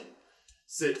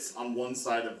 Sits on one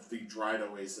side of the dried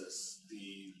oasis.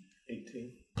 The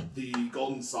 18. The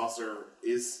golden saucer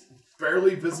is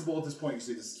barely visible at this point. You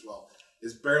see this as well.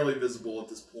 Is barely visible at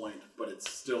this point, but it's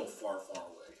still far, far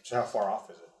away. So how far off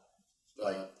is it?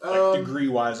 Like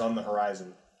degree-wise on the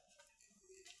horizon?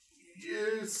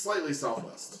 Yeah, slightly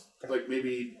southwest. Like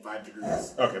maybe 5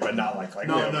 degrees. Okay, but not like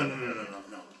no.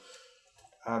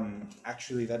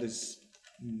 Actually, that is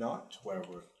not where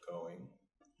we're going.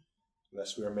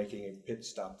 Unless we are making a pit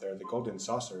stop there. The golden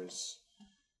saucer is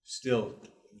still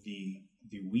the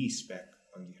wee speck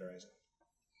on the horizon.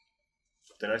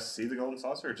 Did I see the golden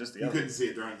saucer or just the other? You couldn't see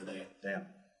it during the day. Damn.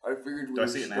 I figured we Do I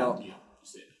would see it stop now? Yeah, you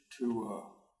see it. to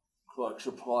collect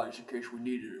supplies in case we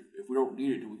needed it. If we don't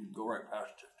need it, then we can go right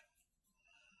past it.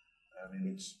 I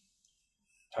mean,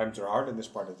 times are hard in this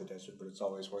part of the desert, but it's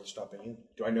always worth stopping in.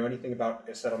 Do I know anything about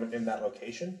a settlement in that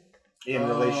location in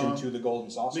relation to the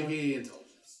golden saucer? Make me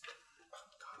intelligence. Oh,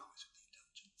 God, always with the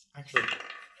intelligence. Actually,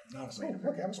 not a smart.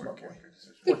 Okay, I'm a smart boy.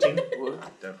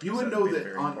 14. You would know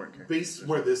that on base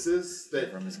where this is,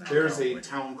 that there's a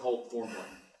town called Thornburn.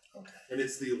 Okay. And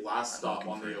it's the last stop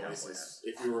on the oasis.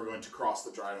 If you were going to cross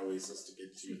the dried oasis to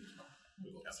get to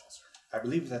the golden saucer. I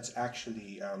believe that's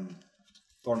actually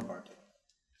Thornbarton.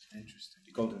 Interesting.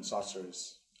 The golden saucer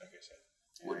is, like I said.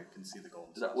 Yeah, I can see the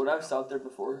golden saucer. Would I have stopped there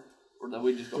before? Or did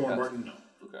we just go past? Thornbarton, no.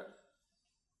 Okay.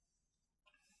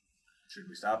 Should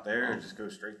we stop there or just go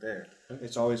straight there?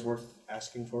 It's always worth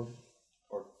asking for,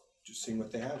 or just seeing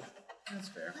what they have. That's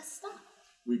fair. Let's stop.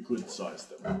 We could size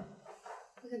them up.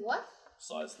 We could what?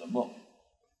 Size them up.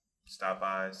 Stop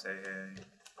by, say hey.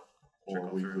 Or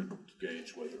we could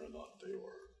gauge whether or not they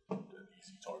were an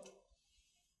easy target.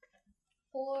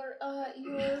 For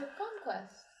your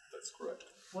conquest. That's correct.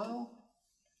 Well,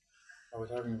 Are we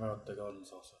talking about the golden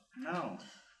saucer? no.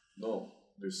 No,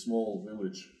 the small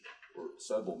village or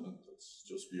settlement that's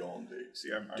just beyond the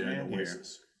See, our man here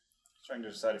oasis. trying to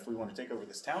decide if we want to take over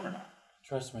this town or not.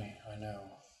 Trust me, I know.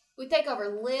 We take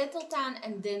over little town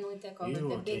and then we take over You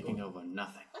the are big taking one. over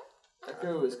nothing.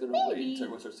 Echo is going to wait Maybe. until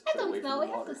everyone starts to I cut away don't from know. the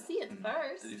We have water. to see it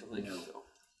first. To do something so.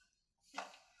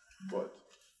 But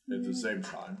at the same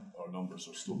time, our numbers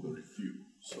are still very few.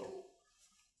 So,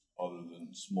 other than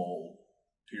small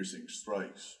piercing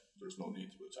strikes, there's no need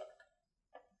to attack.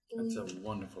 That's a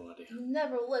wonderful idea. You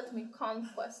never let me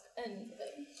conquest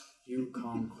anything. You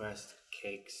conquest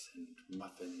cakes and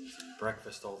muffins and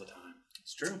breakfast all the time.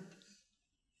 It's true.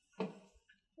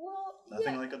 Well,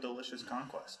 Nothing yeah. like a delicious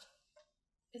conquest.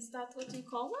 Is that what you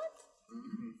call it?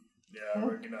 Mm-hmm. Yeah, I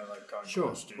reckon I like conquest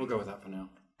Sure, too. we'll go with that for now.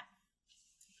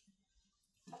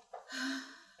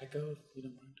 Echo, you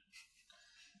don't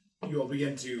mind? You all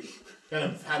begin to kind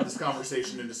of have this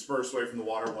conversation and disperse away from the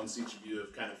water once each of you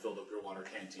have kind of filled up your water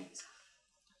canteens.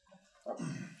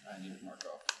 I need to mark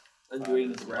off. I'm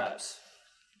doing wraps.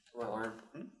 My arm.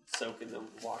 Soaking them,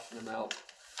 washing them out.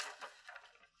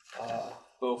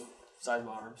 Both sides of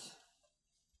my arms.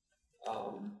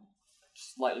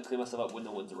 Just lightly clean myself up when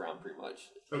no one's around, pretty much.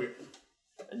 Okay.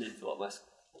 And then fill up my.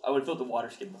 I would fill up the water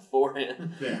skin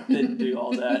beforehand. Yeah. Then do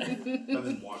all that. And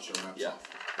then wash your wraps off.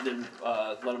 And then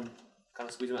let them kind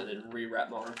of squeeze them out and then re-wrap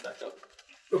my arms back up.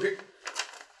 Okay.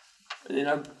 And then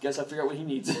I guess I figure out what he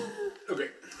needs. Okay.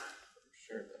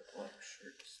 Sure, that black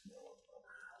shirt smells.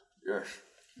 Yes.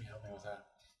 Can you help me with that?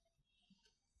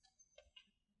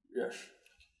 Yes.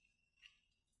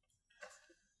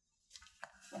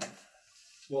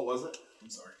 What was it? I'm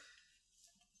sorry.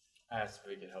 I asked if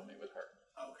he could help me with her.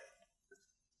 Okay.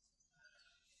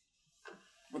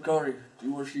 Makari, do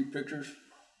you want to see pictures?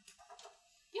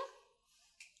 Yeah.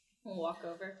 We'll walk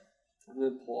over. I'm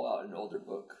going to pull out an older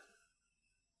book.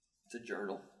 It's a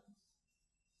journal.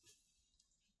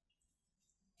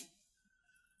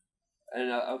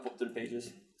 And I'll flip through the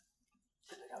pages.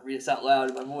 I gotta read this out loud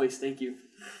in my voice, thank you.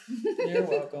 You're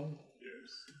welcome.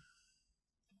 Yes.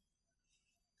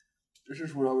 This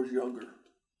is when I was younger.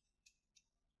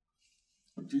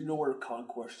 Do you know what a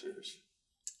conquest is?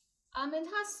 It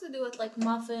has to do with like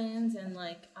muffins and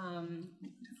like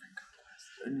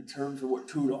In terms of what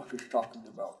Tudok is talking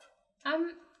about.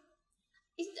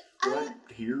 Did I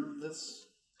hear this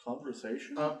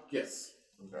conversation? Yes.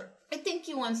 Okay. I think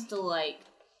he wants to like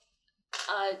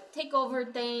take over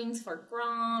things for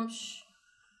Grumsh.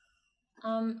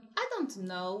 I don't don't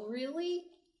know, really.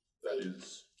 That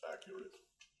is accurate.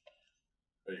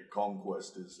 A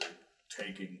conquest is a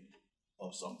taking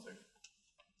of something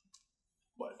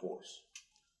by force.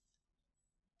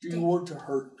 Do you want to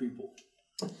hurt people?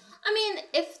 I mean,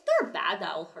 if they're bad,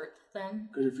 I'll hurt them.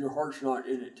 Because if your heart's not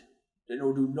in it, then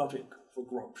it'll do nothing for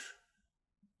Grumps.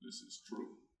 This is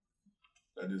true.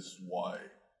 That is why,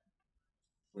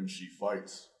 when she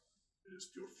fights, it is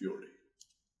pure fury.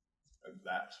 And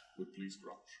that would please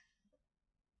Grumps.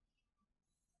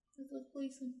 That would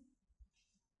please him.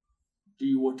 Do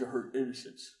you want to hurt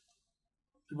innocents?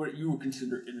 What you would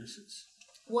consider innocents?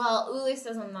 Well, Uli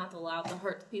says I'm not allowed to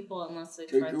hurt people unless they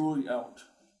Take try to... Uli out.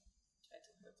 Try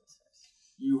to hurt us first.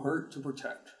 You hurt to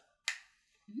protect.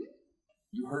 Mm-hmm.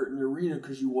 You hurt in the arena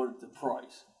because you wanted the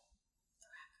prize.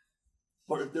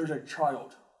 But if there's a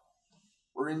child,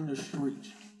 or in the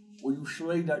street, will you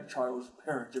slay that child's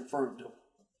parents in front of them?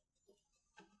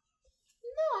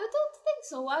 No, I don't think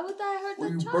so. Why would I hurt Will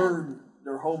the you child? burn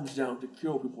their homes down to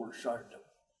kill people inside them?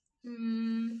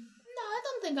 No, I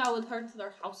don't think I would hurt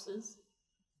their houses.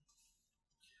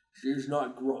 She is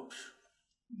not Grumps.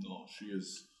 No, she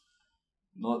is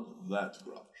not that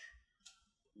Grumps.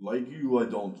 Like you, I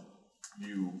don't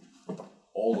view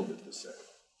all of it the same.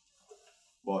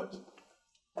 But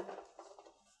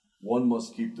one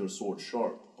must keep their sword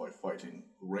sharp by fighting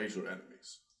greater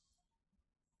enemies.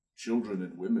 Children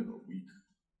and women are weak.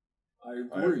 I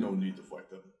agree. I have no need to fight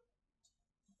them.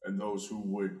 And those who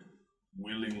would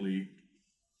willingly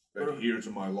adhere to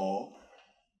my law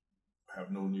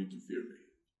have no need to fear me.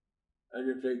 And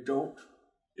if they don't?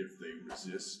 If they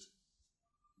resist,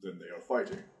 then they are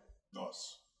fighting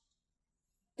us.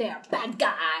 They're bad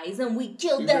guys and we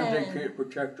killed Even them. if they can't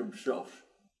protect themselves.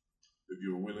 If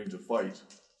you're willing to fight,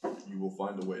 you will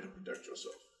find a way to protect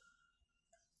yourself.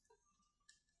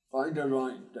 Find a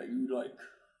line that you like.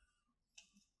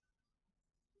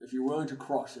 If you're willing to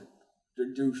cross it,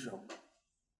 then do so.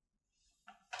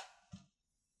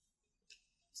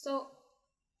 So,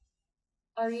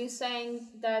 are you saying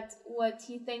that what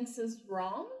he thinks is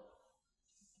wrong?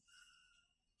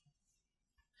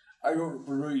 I don't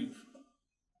believe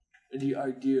in the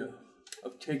idea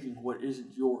of taking what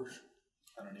isn't yours.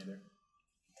 I don't either.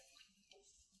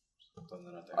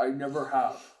 I never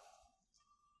have.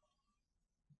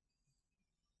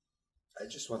 I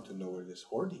just want to know where this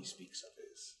horde he speaks of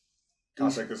is.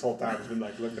 Kha'sec this whole time has been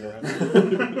like looking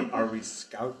around. Are we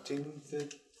scouting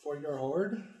for your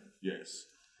horde? Yes.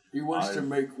 He wants to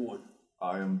make one.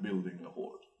 I am building a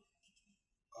horde.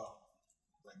 Oh.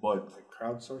 Like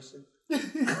crowdsourcing?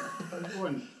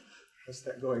 How's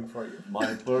that going for you?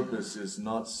 My purpose is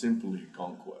not simply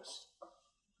conquest.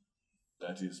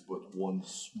 That is but one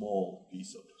small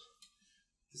piece of it.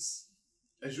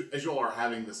 As you all are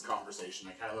having this conversation,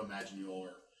 I kind of imagine you all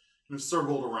are kind of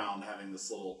circled around having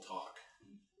this little talk.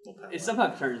 It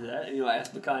somehow turns to that, and I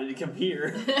asked Makani to come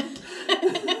here.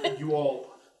 You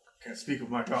all can't speak of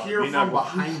my God. hear from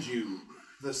behind you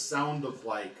the sound of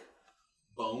like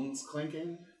bones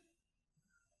clinking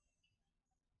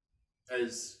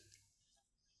as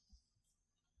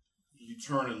you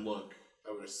turn and look.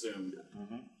 I would assume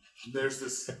there's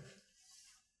this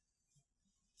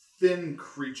thin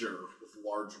creature with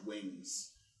large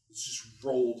wings. It's just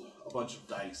rolled a bunch of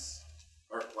dice,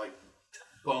 or like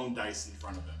bone dice in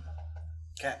front of him.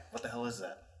 Cat, what the hell is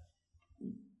that?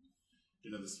 You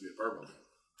know this to be a Berbalang.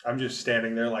 I'm just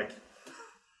standing there like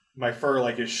my fur,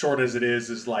 like as short as it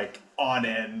is like on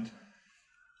end.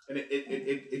 And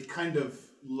it kind of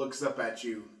looks up at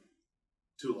you,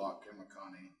 Tulok and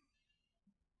Makani.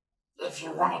 If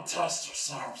you want to test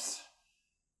yourselves,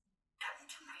 come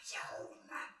to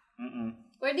my home.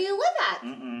 Where do you live at?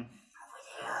 Over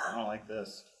there. I don't like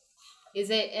this. Is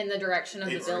it in the direction of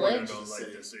the I village? don't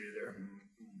like this either.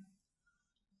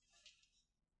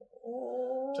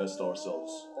 Test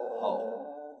ourselves. How?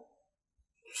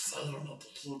 You say you need to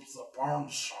keep the bone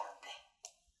sharp.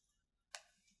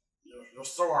 Your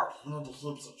sword, you need to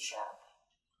keep it sharp.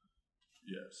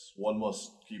 Yes, one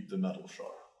must keep the metal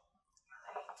sharp.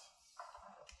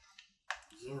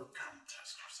 You come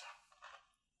test yourself.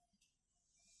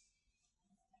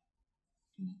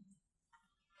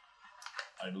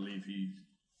 I believe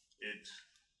it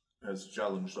has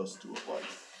challenged us to a fight.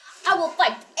 I will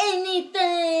fight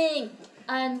anything!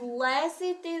 Unless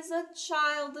it is a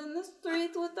child in the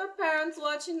street with their parents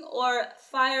watching, or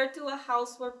fire to a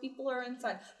house where people are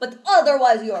inside. But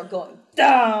otherwise you are going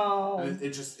down! And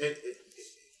it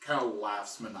kind of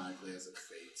laughs maniacally as it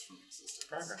fades from existence.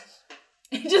 Progress.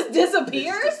 It just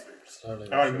disappears?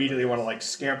 I immediately want to like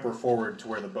scamper forward to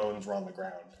where the bones were on the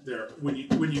ground. There, when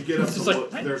you get up to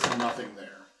look, there's nothing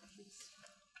there.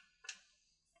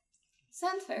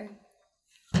 Sand fairy.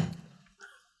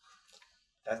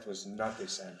 That was not a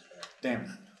sand fairy. Damn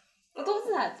it. What was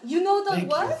that? You know that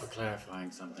Thank what? you for clarifying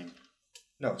something.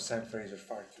 No, sand fairies are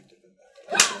far cuter than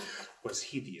that. It was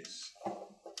hideous.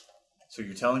 So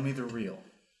you're telling me they're real?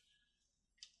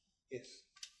 Yes.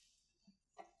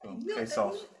 Boom. Case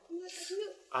solved.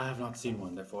 I have not seen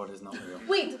one, therefore it is not real.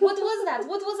 Wait, what was that?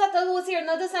 What was that was here?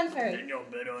 Not the sand fairy.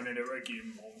 bet on it, I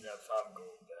reckon home that farm going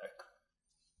back.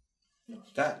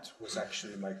 That was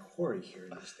actually my quarry here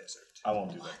in this desert. I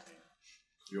won't do that.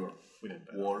 Your We didn't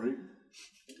bet. Quarry?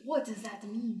 What does that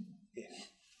mean? Yes.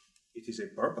 It is a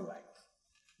Berbalang.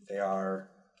 They are...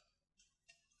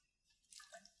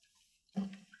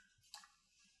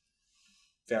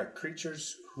 They are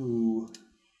creatures who...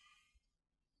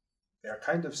 They are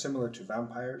kind of similar to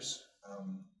vampires,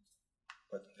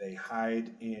 but they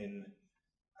hide in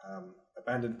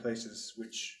abandoned places,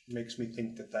 which makes me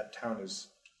think that that town is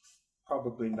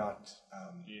probably not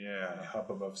a hub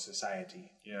of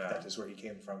society. Yeah. That is where he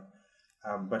came from.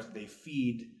 But they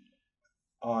feed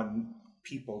on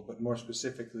people, but more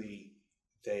specifically,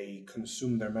 they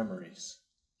consume their memories.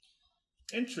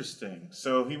 Interesting.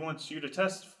 So he wants you to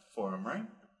test for him, right?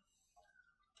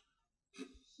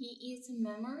 He eats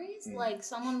memories? Like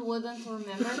someone wouldn't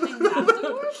remember things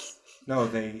afterwards? No,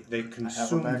 they I have a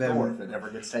consume back door if them. it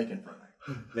ever gets taken from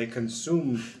me. They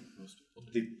consume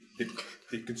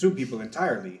they consume people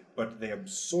entirely, but they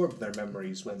absorb their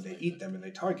memories when they eat them, and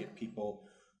they target people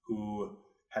who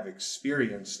have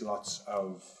experienced lots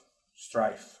of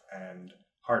strife and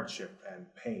hardship and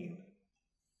pain.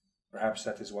 Perhaps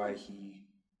that is why he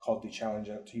called the challenge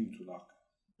out to you, Tulak.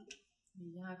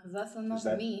 Yeah, because that's enough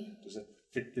me. Does it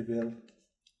fit the bill?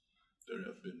 There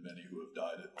have been many who have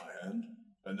died at my hand.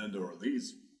 And then there are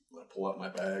these. I pull out my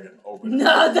bag and open it.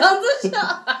 No, don't the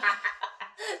shot.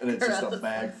 And it's just a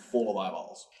bag full of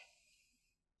eyeballs.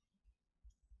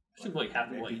 Seems like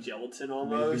having like gelatin Maybe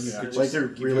almost. you Yeah. could Like just they're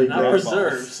give really them not gross.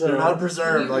 preserved. So. They're not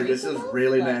preserved. Like, this is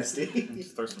really Like- nasty.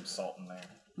 Just throw some salt in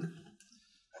there.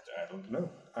 I don't know.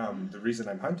 The reason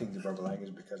I'm hunting the Berbalang is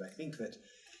because I think that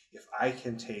if I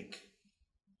can take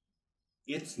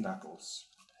its knuckles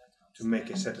to make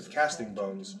a set of casting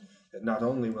bones, that not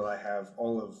only will I have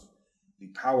all of the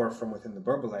power from within the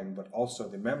Berbalang, but also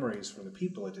the memories from the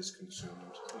people it has consumed.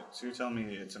 So you're telling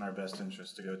me it's in our best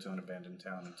interest to go to an abandoned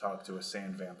town and talk to a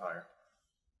sand vampire?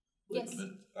 Wait Yes. a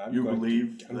minute. I'm You going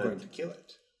believe to, I'm that going to kill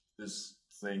it. this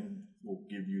thing will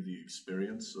give you the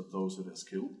experience of those it has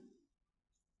killed?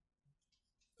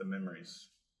 The memories.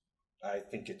 I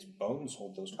think its bones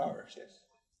hold those powers, yes.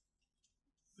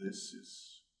 This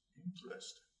is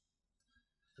interesting.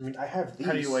 I mean, I have these.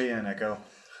 How do you weigh in, Echo?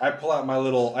 I pull out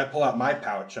my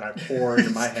pouch and I pour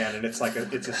into my hand, and it's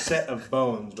a set of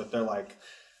bones, but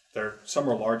some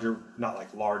are larger, not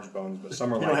like large bones, but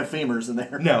some are You like... don't have femurs in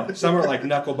there. No, some are like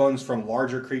knuckle bones from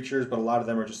larger creatures, but a lot of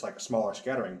them are just like smaller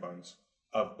scattering bones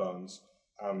of bones.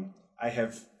 I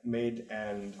have made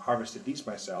and harvested these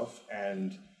myself,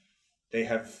 and they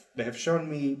have shown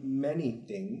me many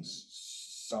things,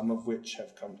 some of which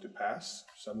have come to pass,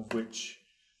 some of which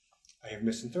I have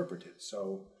misinterpreted.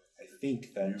 So I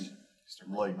think that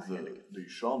Like the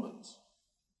shamans.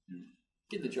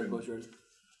 Get the charcoal shred.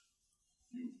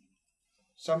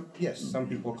 some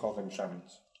people call them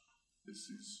shamans. This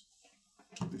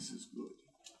is good.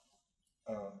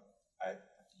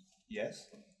 Yes,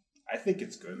 I think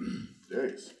it's good.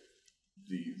 Yes.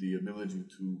 The ability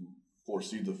to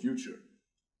foresee the future.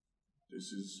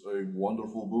 This is a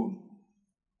wonderful boon.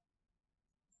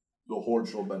 The Horde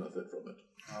shall benefit from it.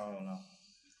 Oh, no.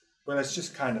 Well, it's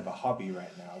just kind of a hobby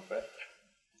right now, but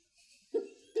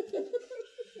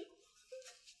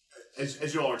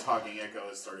As you all are talking, Echo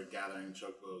has started gathering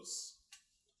chocobos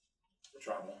for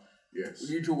travel. Yes.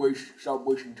 We need to stop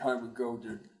wasting time and go,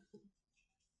 dude.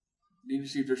 Need to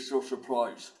see if there's still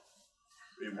supplies.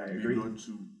 It I would be agree. good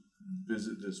to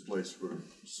visit this place for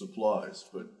supplies,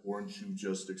 but weren't you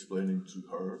just explaining to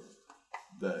her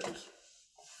that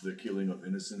the killing of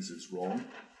innocents is wrong?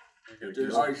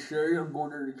 Did I say I'm going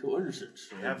there to kill innocents?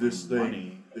 If this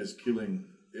thing is killing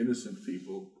innocent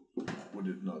people, would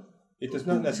it not? it does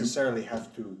not necessarily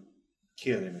have to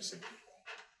kill innocent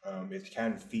people. It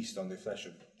can feast on the flesh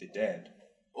of the dead.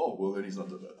 Oh, well, then he's not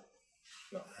the bad.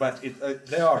 No, but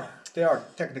they are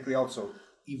technically also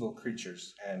evil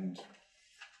creatures, and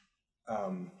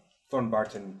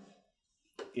Thornbarton,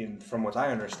 from what I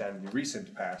understand, in the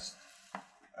recent past,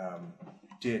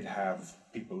 did have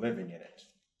people living in it.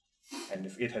 And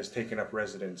if it has taken up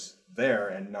residence there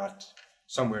and not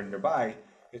somewhere nearby,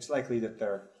 it's likely that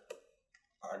there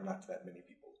are not that many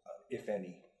people, if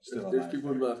any, Still If there's alive,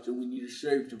 people right? left and we need to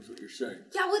save them, is what you're saying.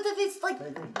 Yeah, what if it's like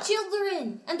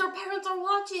children and their parents are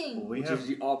watching? We Which have is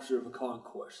the opposite of a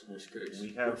conquest in this case.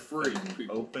 we have We're free an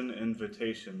people. open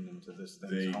invitation into this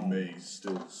thing's They home. may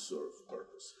still serve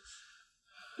purposes.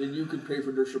 Then you can pay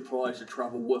for their supplies to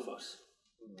travel with us.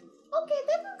 Okay,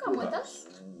 they can come with us.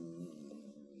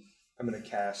 I'm gonna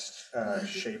cast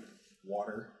shape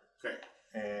water Okay.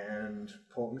 and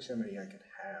pull. Let me see how many I can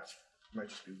have. It might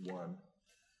just be one.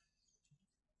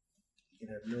 You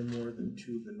can have no more than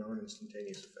 2 of the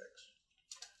non-instantaneous effects.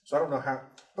 So I don't know how.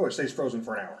 Oh, it stays frozen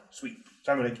for an hour. Sweet.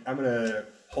 So I'm gonna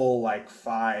pull like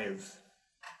 5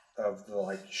 of the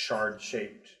like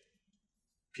shard-shaped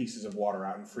pieces of water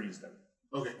out and freeze them,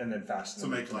 Okay. and then fasten So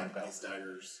them make to my like belt. ice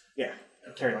daggers. Yeah,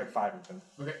 carry like 5 of them.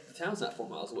 Okay. The town's not 4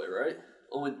 miles away, right?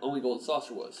 Only Golden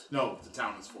Saucer was. No, the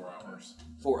town is 4 hours.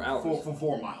 4 hours. For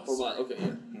 4 miles. 4 miles. Okay,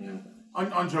 yeah.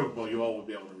 On Chocobo, you all would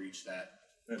be able to reach that.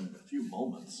 In a few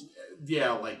moments.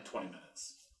 Yeah, like 20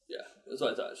 minutes. Yeah, that's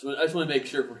what I thought. So I just want to make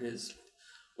sure for his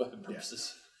weapon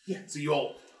purposes. So you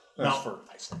all That's mount, for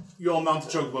ice. you all mount the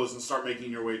Chocobos and start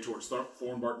making your way towards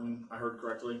Thornbarton, I heard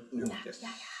correctly? Yes.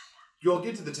 You all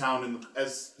get to the town, and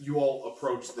as you all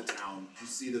approach the town, you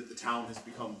see that the town has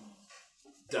become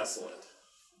desolate.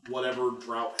 Whatever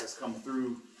drought has come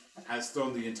through has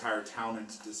thrown the entire town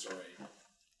into disarray.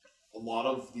 A lot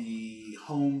of the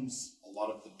homes, a lot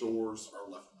of the doors are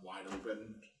left wide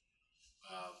open.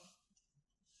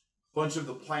 A bunch of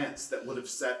the plants that would have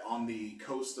set on the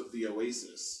coast of the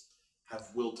oasis have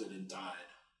wilted and died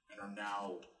and are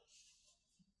now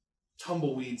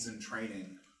tumbleweeds in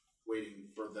training, waiting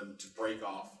for them to break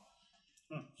off.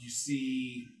 You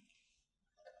see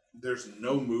there's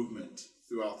no movement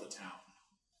throughout the town.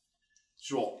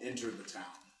 You all enter the town.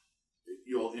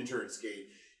 You all enter its gate.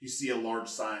 You see a large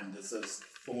sign that says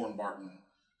Thornbarton,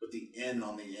 but the N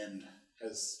on the end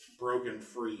has broken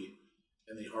free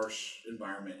in the harsh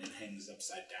environment and hangs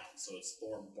upside down. So it's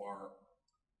Thornbarta,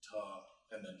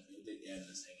 and then the N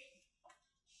is hanging.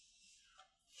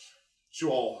 You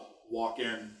all walk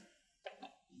in.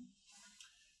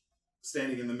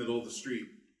 Standing in the middle of the street,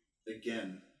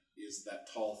 again, is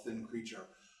that tall, thin creature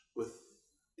with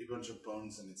a bunch of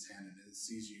bones in its hand, and it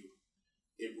sees you.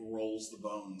 It rolls the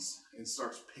bones and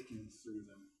starts picking through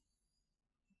them.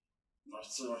 I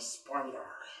see a spider.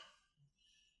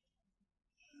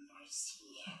 And I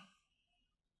see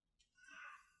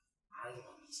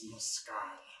islands in the sky.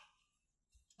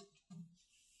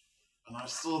 And I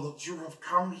see that you have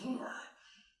come here,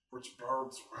 which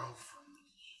bodes well for me.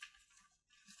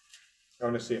 I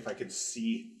want to see if I could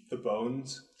see the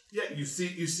bones, Yeah, you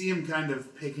see him kind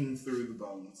of picking through the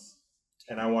bones.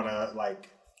 and I want to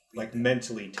like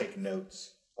mentally take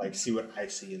notes, like see what I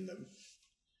see in them.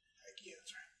 Like, yeah,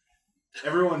 that's right.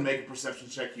 Everyone make a perception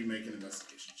check, you make an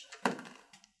investigation check.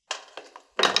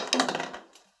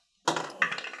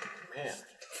 Man,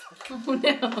 Oh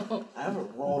no. I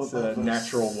haven't rolled It's above a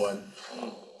natural one.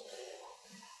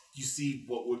 You see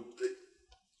what would...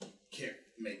 Can't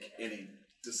make any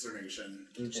discernation.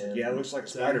 Yeah, it looks like a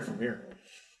spider from here.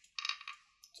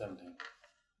 17.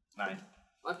 9.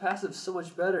 My passive's so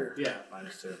much better. Yeah.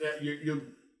 -2. Yeah,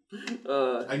 you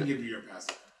I can give you your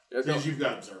passive. Okay. Because you've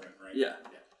got observant, right? Yeah.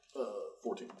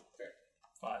 14.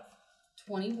 5.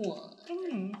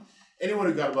 21. Anyone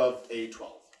who got above a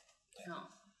 12 No.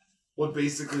 would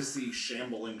basically see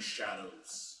shambling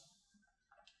shadows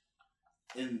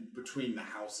in between the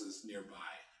houses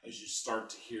nearby as you start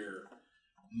to hear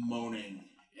moaning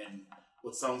and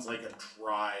what sounds like a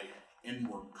dry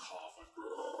inward cough.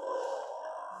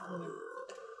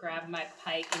 Grab my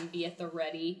pike and be at the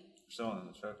ready. Still in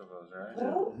the chocobos,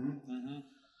 right?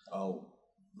 I'll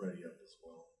ready up as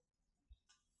well.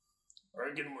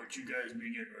 Reckon what you guys be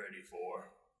getting ready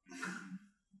for.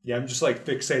 Yeah, I'm just like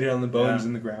fixated on the bones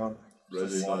in the ground. Ready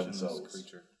Just by watching this themselves.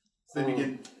 creature. So they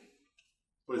begin.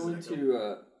 What is I'm going it?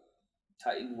 to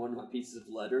tighten one of my pieces of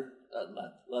leather on my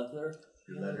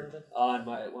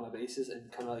one of my bases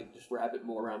and kind of like just wrap it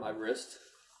more around my wrist.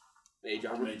 Mage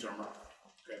armor. Mage armor.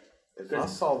 Okay. If I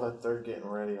saw that they're getting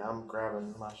ready, I'm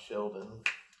grabbing my shield and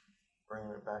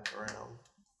bringing it back around.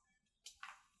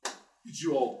 As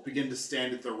you all begin to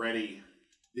stand at the ready,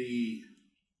 the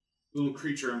little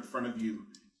creature in front of you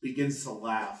begins to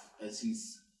laugh as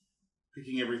he's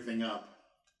picking everything up.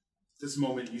 At this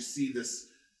moment, you see this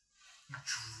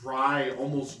dry,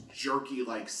 almost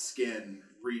jerky-like skin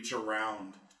reach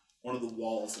around one of the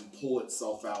walls and pull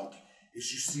itself out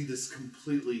as you see this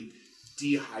completely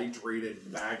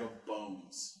dehydrated bag of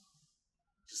bones.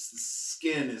 Just the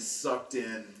skin is sucked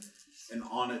in and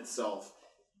on itself.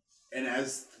 And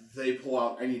as they pull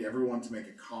out, I need everyone to make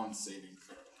a con saving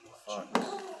throw.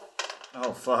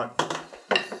 Oh, fuck.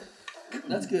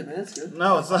 That's good, man. That's good.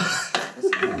 No, it's not.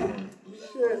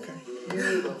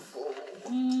 Beautiful.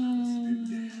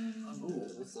 Ooh,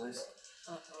 that's nice.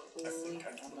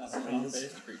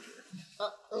 Based creature.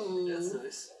 That's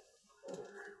nice.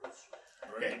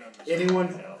 Okay.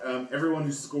 Everyone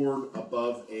who scored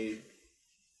above a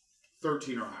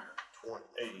 13 or higher.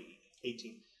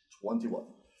 18. 21.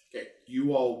 Okay,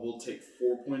 you all will take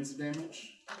 4 points of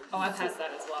damage. Oh, I passed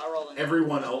that as well. I rolled it.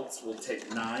 Everyone else will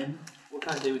take 9. What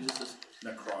kind of damage is this?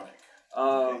 Necrotic.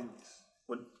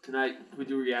 Can we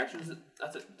do reactions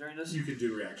during this? You can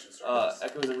do reactions.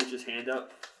 Echoes and reach his hand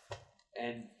up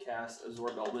and cast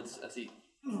Absorb Elements as he.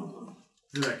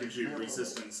 That gives you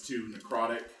resistance to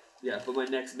necrotic. Yeah, but my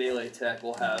next melee attack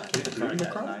will have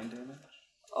necrotic. 9 damage?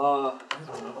 I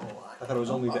thought it was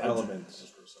only the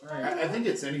elements. I think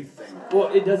it's anything. Well,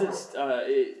 it doesn't.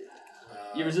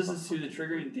 Your resistance to the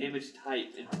triggering damage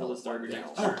type until the start of your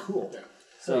next turn. Oh, cool. Yeah.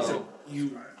 So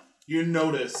you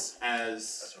notice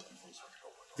as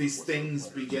these things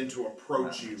begin to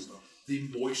approach you, the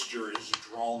moisture is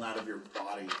drawn out of your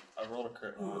body. I rolled a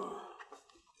crit.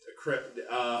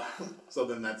 So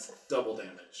then that's double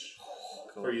damage.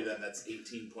 Cool. For you then that's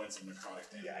 18 points of necrotic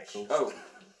damage. Yeah, cool. Oh.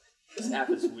 This app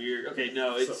is weird. Okay,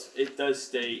 no, it does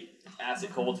state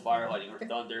acid, cold, fire, lightning, or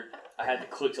thunder. I had to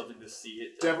click something to see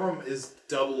it. Devram is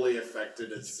doubly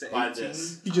affected by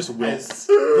this. You just will. As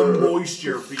the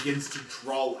moisture begins to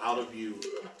draw out of you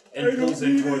and pulls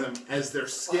in toward them as their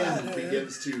skin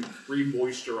begins to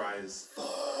re-moisturize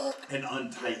and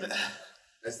untighten.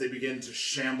 As they begin to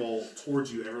shamble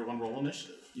towards you, everyone roll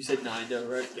initiative. You said 9 though,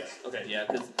 right? Yeah. Okay, yeah,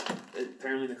 because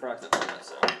apparently the croc's not like that,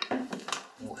 so.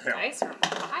 Dice are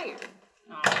higher.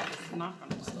 Oh, knock on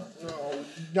this stuff. No,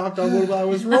 knocked on what I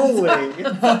was rolling.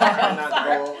 I'm not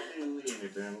going to do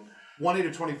anything. 1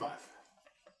 to 25.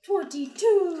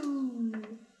 22.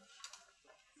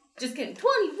 Just kidding.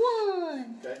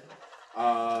 21. Okay.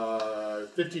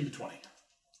 15 to 20.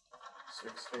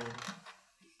 16.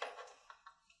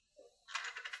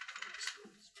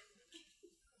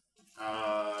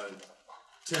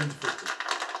 10 to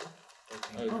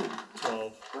 15.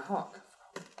 12. My hawk.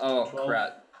 Oh, 12.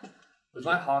 crap.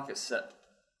 My hawk is set.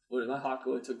 What, my hawk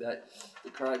only took the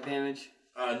necrotic damage?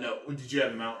 No. Did you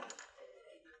have him out?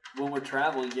 When we're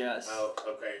traveling, yes. Oh,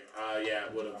 okay. Yeah,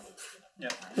 it would have.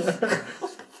 Yep.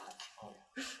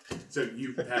 So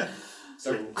you had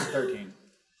 13.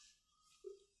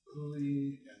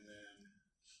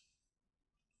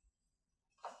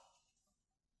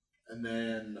 And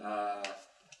then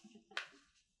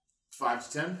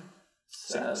 5 to 10.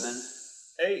 7.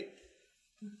 8.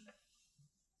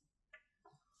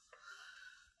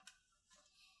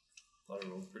 I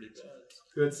rolled pretty bad.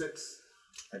 Who had 6?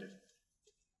 I did.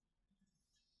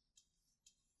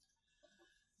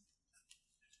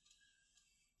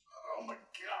 Oh my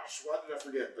gosh, why did I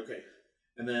forget? Okay.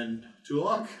 And then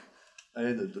Tulok? I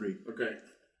had the 3. Okay. I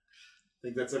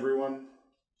think that's everyone.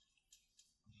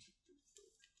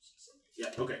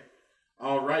 Yeah, okay.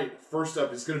 All right. First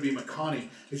up is going to be Makani.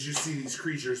 As you see these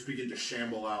creatures begin to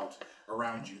shamble out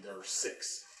around you, there are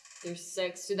 6. There's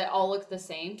 6. Do they all look the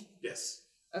same? Yes.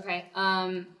 Okay.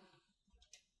 I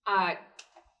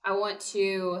want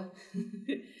to.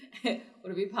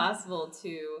 Would it be possible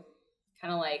to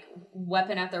kind of like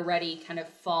weapon at the ready, kind of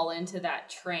fall into that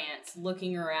trance,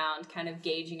 looking around, kind of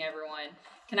gauging everyone?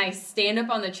 Can I stand up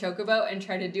on the chocobo and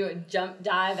try to do a jump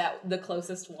dive at the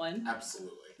closest one?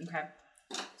 Absolutely. Okay.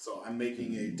 So I'm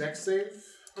making a dex save.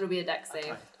 It'll be a dex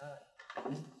save.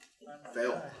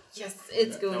 Fail. Yes,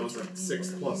 it's going That was a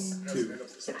 6 plus 2.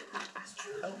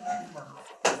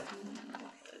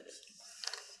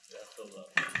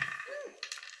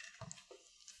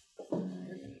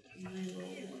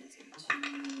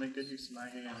 Make good use of my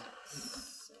hand.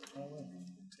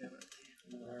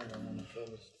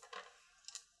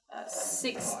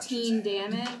 16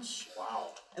 damage.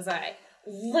 Wow. As I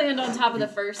land on top of the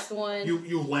first one.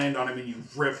 You land on him and you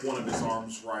rip one of his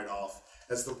arms right off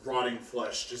as the rotting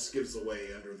flesh just gives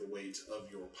away under the weight of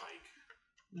your pike.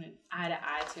 I'm going eye to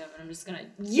eye to him and I'm just going to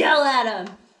yell at him.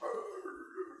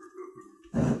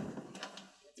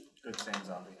 Good same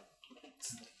zombie.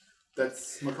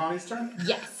 That's Makani's turn?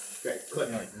 Yes. Okay,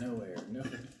 click. Like nowhere. No.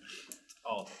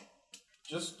 Oh.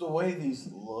 Just the way these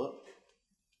look,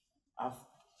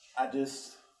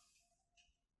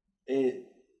 it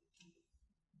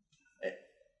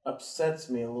upsets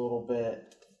me a little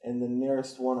bit, and the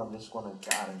nearest one I'm just going to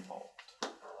guiding bolt.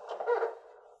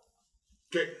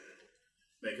 Okay,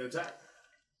 make an attack.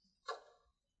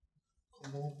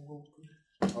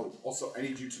 Oh, also, I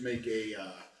need you to make a,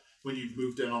 when you've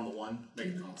moved in on the one, make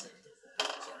a con save.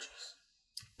 Sorry.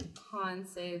 Con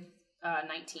save.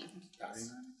 19.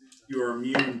 You are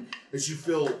immune as you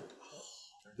feel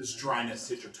this dryness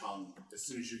hit your tongue as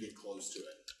soon as you get close to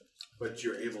it. But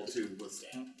you're able to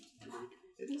withstand.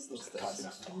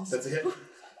 That's a hit.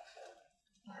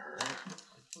 Alright.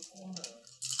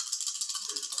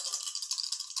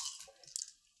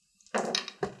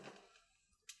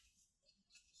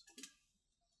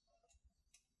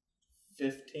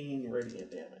 15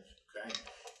 radiant damage. Okay.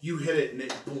 You hit it and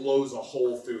it blows a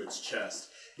hole through its chest.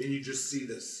 And you just see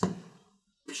this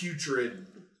putrid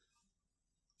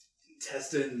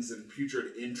intestines and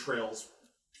putrid entrails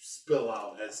spill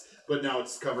out but now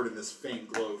it's covered in this faint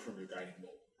glow from your guiding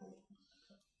bolt.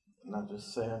 And I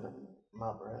just say under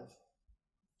my breath,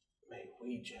 may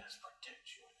we just protect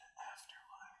you in the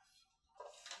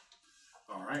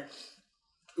afterlife. Alright.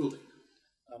 Uli.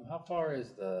 How far is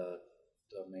the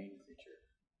main creature?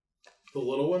 The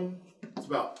little one, it's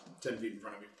about 10 feet in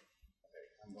front of you. Okay,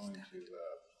 I'm going to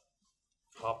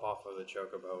hop off of the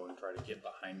chocobo and try to get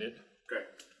behind it. Okay.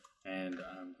 And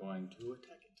I'm going to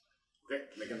attack it. Okay,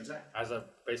 make an attack. As I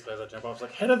jump off, it's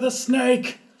like, head of the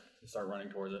snake! And start running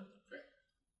towards it. Okay.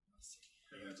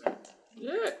 Make an attack.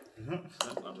 Yeah!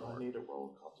 Do I need a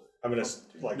roll call? I'm gonna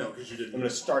like. No, because you didn't. I'm gonna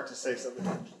start to say something.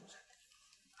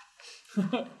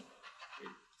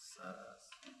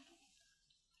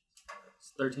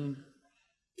 It's 13.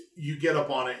 You get up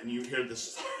on it and you hear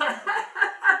this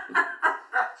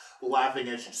laughing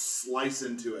as you slice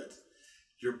into it.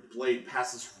 Your blade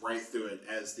passes right through it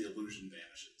as the illusion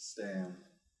vanishes. Damn.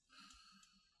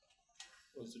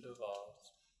 Wizard of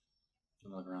Oz. I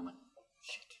look around like,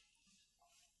 shit.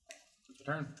 It's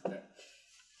your turn. Okay.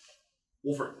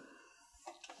 Wolford.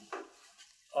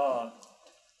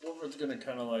 Wolford's gonna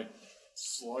kind of like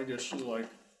sluggishly like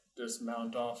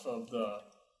dismount off of the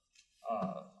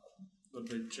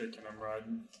big chicken I'm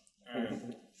riding,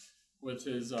 and with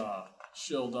his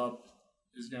shield up,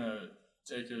 he's gonna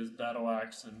take his battle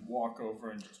axe and walk over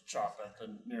and just chop at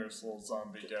the nearest little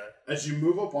zombie guy. As you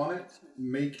move up on it,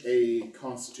 make a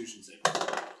Constitution save.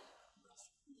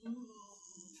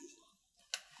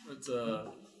 It's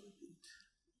a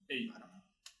 8.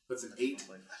 That's an 8.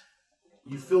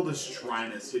 You feel this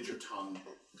dryness hit your tongue.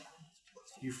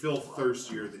 You feel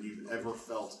thirstier than you've ever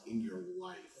felt in your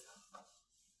life.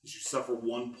 As you suffer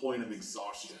 1 point of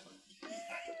exhaustion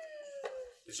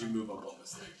as you move up on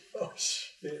this thing. Oh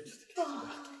shit!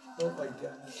 Oh my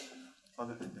god!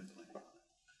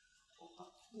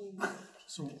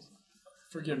 So,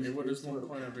 forgive me. What is 1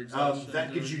 point of exhaustion?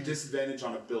 That gives you disadvantage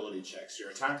on ability checks. Your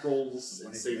attack rolls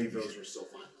and saving throws are still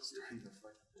fine.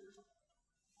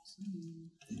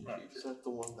 Is that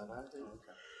the one that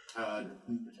I did?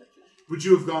 Would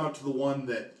you have gone up to the one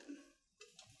that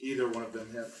either one of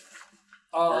them hit?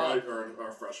 Or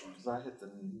a fresh one? Because I hit the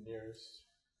nearest.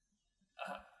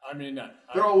 I mean,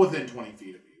 they're all within 20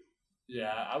 feet of you.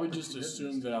 Yeah, I would just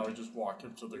assume that I would just walk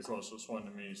up to the closest one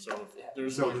to me. So if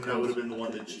there's so then that would have been the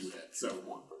one that you hit. So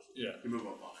yeah, you move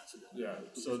up on it. Yeah.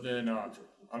 So then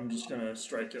I'm just gonna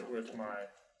strike it with my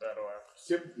battle axe.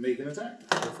 Yep. Make an attack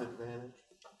with advantage.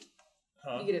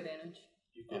 Huh? You get advantage.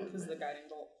 You get because of the guiding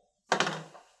bolt.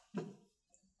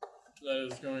 That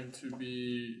is going to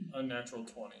be a natural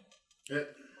 20.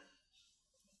 Hit.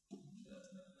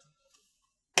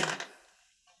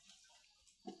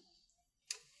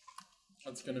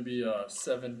 That's going to be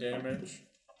 7 damage.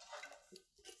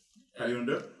 How you gonna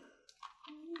do it?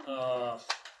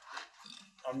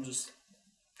 I'm just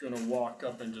gonna walk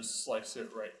up and just slice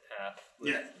it right in half.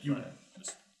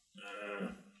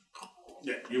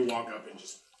 Yeah, you walk up and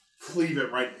just cleave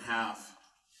it right in half.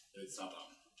 It's not done.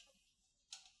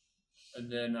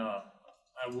 And then I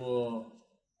will.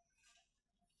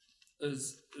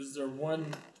 Is there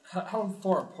one? How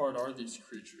far apart are these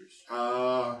creatures?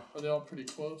 Are they all pretty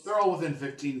close? They're all within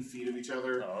 15 feet of each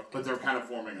other, okay. But they're kind of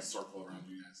forming a circle around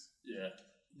you guys. Yeah.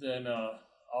 Then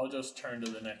I'll just turn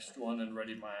to the next one and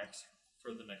ready my axe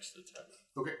for the next attack.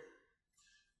 Okay.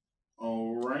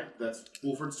 Alright, that's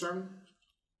Wolford's turn.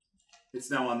 It's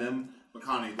now on them.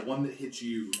 Makani, the one that hit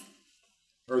you,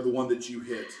 or the one that you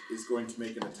hit, is going to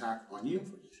make an attack on you.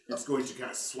 It's going to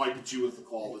kind of swipe at you with the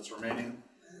claw that's remaining.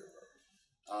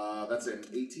 That's an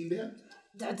 18 to hit.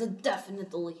 That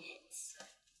definitely hits.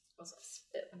 I was like,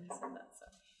 spit when I said that,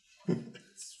 so.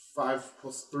 It's 5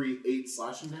 plus 3, 8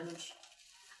 slashing damage.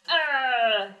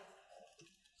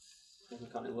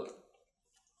 Makani, look.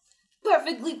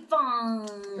 Perfectly fine.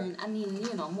 Okay. I mean,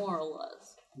 more or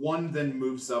less. One then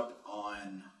moves up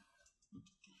on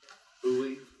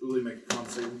Uli. Uli, make a con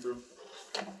saving throw.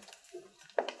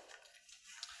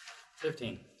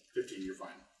 15. 15, you're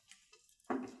fine.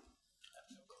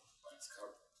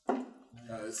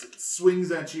 As it swings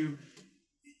at you,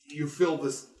 you felt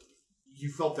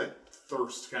that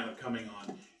thirst kind of coming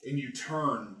on, and you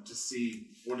turn to see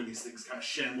one of these things kind of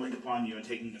shambling upon you and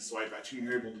taking a swipe at you, and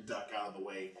you're able to duck out of the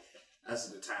way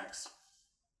as it attacks.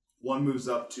 One moves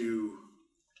up to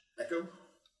Echo.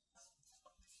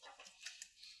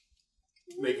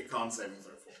 Make a con saving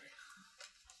throw for me.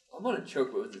 I'm on a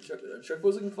chokewood. Is the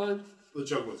chokewood's looking fine? The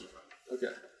chokewoods are fine.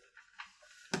 Okay.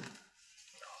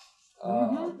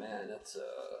 Oh man, that's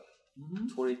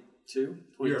 22,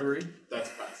 23. That's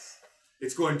a pass.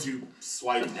 It's going to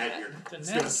swipe at your. It's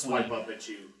going to swipe up at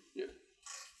you. Yeah.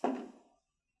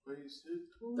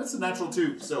 That's a natural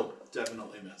 2, so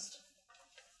definitely missed.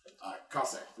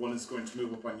 Kha'sec, one is going to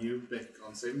move up on you. Make a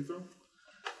con saving throw.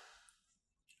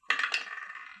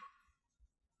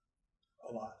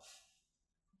 A lot.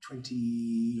 22.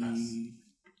 Yes.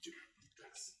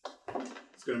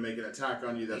 It's going to make an attack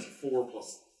on you. That's a 4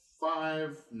 plus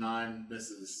 5. 9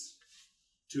 misses.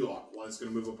 2 lock. One is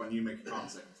going to move up on you. Make a con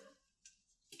saving throw.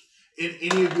 In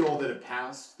any of you all that have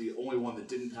passed, the only one that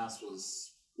didn't pass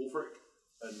was Wolfric.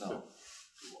 No.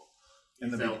 In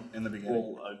the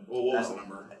beginning. What was the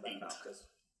number? 8.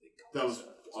 That was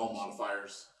all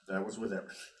modifiers. That was with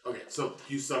everything. Okay, so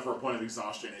you suffer a point of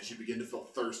exhaustion as you begin to feel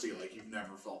thirsty like you've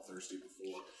never felt thirsty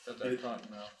before.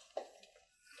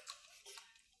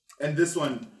 And this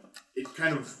one, it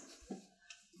kind of,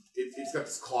 it's got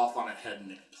this cloth on its head,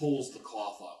 and it pulls the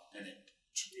cloth up, and it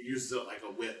uses it like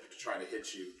a whip to try to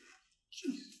hit you.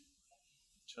 Jeez.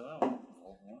 Chill out.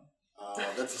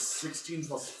 That's a 16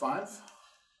 plus 5.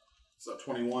 So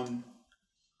 21.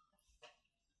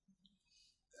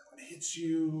 That one hits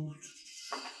you.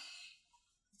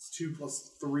 It's 2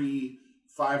 plus 3,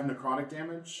 5 necrotic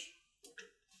damage.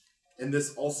 And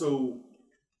this also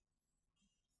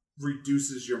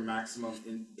reduces your maximum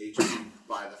in HP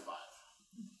by the 5.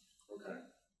 Okay.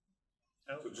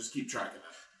 So just keep track of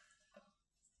that.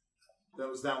 That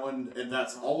was that one, and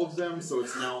that's all of them, so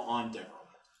it's now on Deborah.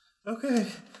 Okay.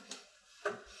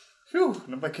 Phew,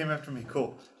 nobody came after me.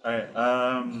 Cool. Alright,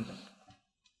 I'm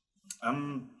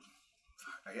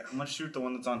gonna shoot the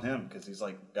one that's on him, because he's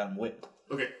like got him whipped.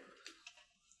 Okay.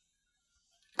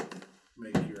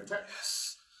 Make your attack.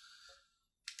 Yes.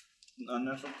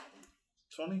 Unnatural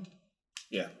 20?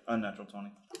 Yeah, unnatural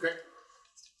 20. Okay.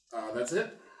 That's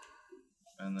it.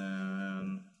 And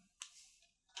then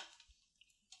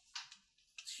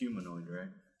it's humanoid,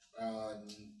 right?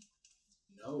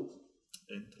 No.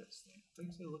 Interesting.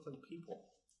 Things that look like people.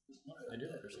 I do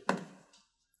that.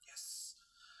 Yes.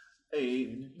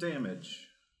 8 damage.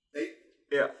 8?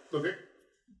 Yeah. Okay.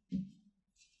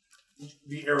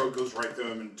 The arrow goes right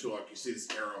through him, and Tulak, you see this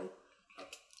arrow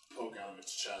poke out of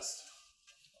its chest.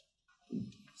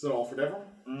 Is that all for Devil?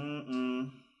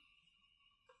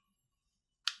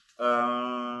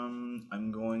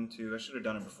 I'm going to. I should have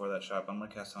done it before that shot, but I'm going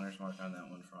to cast Hunter's Mark on that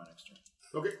one for my next turn.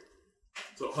 Okay.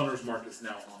 So Hunter's Mark is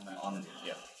now on that. On it,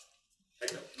 yeah.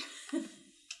 Echo.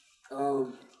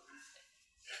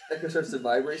 Echo starts to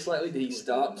vibrate slightly. Then he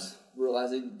stops,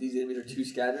 realizing these enemies are too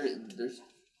scattered, and there's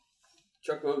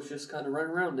Chuckbo's just kind of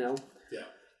running around now. Yeah.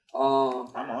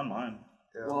 I'm on mine.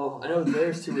 Yeah. Well, I know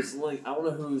theirs to is linked. I don't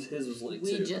know whose his was linked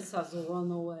to. We just have to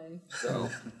run away. So,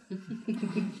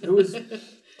 who's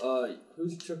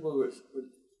Chuckbo was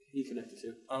he connected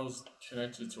to? I was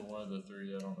connected to one of the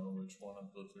 3. I don't know which one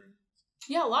of the 3.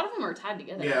 Yeah, a lot of them are tied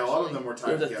together. Yeah, a lot of them were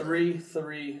tied There's together. a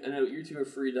 3. I know you two are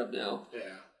freed up now.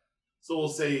 Yeah. So we'll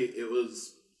say it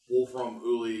was Wolfram,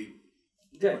 Uli,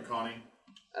 Makani.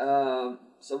 So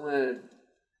I'm gonna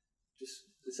just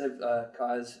instead of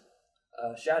cause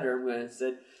shatter, I'm gonna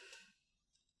instead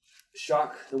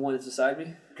shock the one that's beside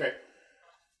me. Okay.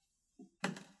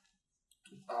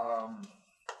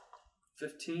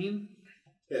 15.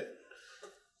 Hit.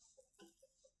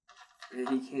 And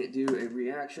he can't do a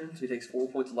reaction, so he takes 4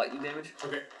 points of lightning damage.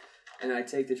 Okay. And I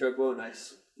take the chocobo and I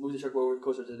move the chocobo over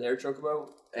closer to their chocobo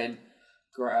and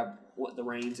grab the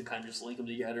reins and kind of just link them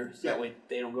together, so that way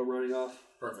they don't go running off.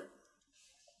 Perfect.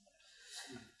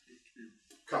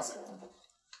 Kha'sec.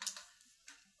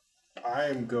 I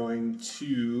am going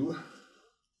to.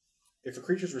 If a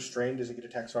creature's restrained, does it get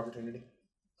attacks of opportunity?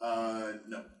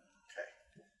 No. Okay.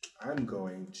 I'm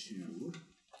going to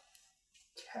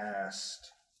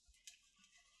cast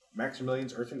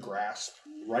Maximilian's Earthen Grasp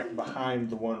right behind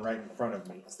the one right in front of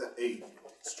me. Is that a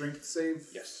strength save?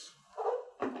 Yes.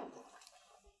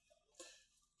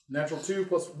 Natural 2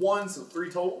 plus 1, so 3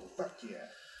 total. Fuck yeah.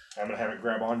 I'm going to have it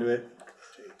grab onto it.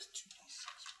 Takes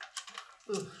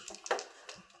 2d6.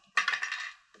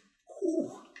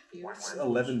 Ooh.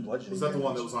 11 bludgeoning. Was that the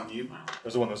one that was on you? That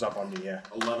was the one that was up on me, yeah.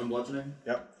 11 bludgeoning?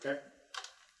 Yep. Okay.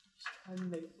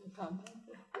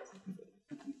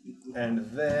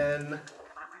 And then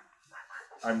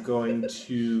I'm going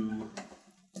to...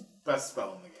 Best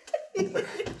spell in the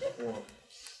game.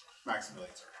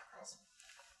 Maximilian, sorry.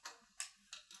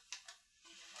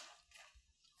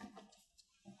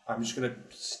 I'm just going to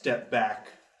step back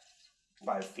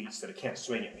 5 feet so that it can't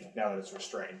swing at me now that it's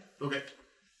restrained. Okay.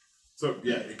 So,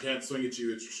 yeah, it can't swing at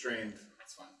you. It's restrained.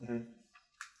 That's fine.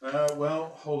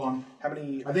 Well, hold on. How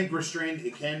many... I think restrained,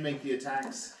 it can make the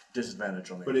attacks.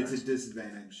 Disadvantage on the But attacks. it's a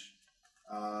disadvantage.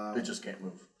 It just can't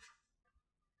move.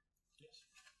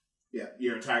 Yeah,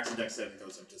 your attacks and dex saving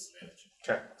throws have disadvantage.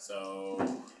 Okay.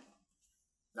 So,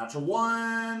 natural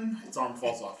 1, its arm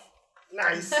falls off.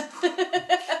 Nice.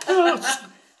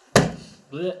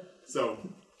 So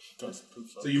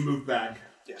you move back.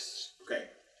 Yes. Okay.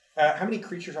 How many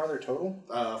creatures are there total?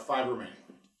 5 remaining.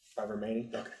 5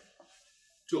 remaining? Okay.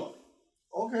 2 left.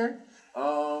 Okay.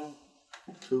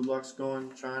 Tulok's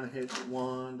trying to hit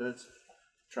one that's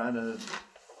trying to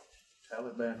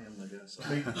Taliban him, I guess.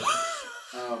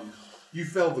 You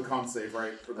failed the con save,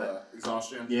 right, for the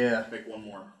exhaustion? Yeah. Make 1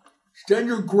 more. Stand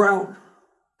your ground.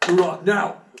 Turok,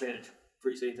 now. Advantage.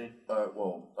 Before you say anything.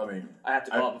 Well, I mean... I have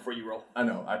to call it before you roll. I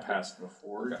know, I passed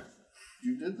before. Okay.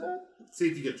 You did that? See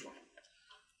if you get a 20.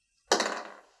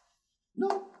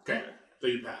 No. Okay, so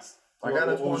you passed. I got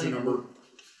a 20. What was your number?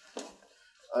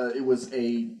 It was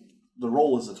the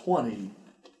roll is a 20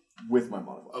 with my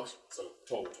modifier. Okay, so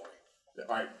total 20. Yeah.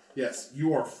 Alright, yes,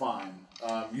 you are fine.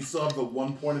 You still have the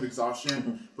 1 point of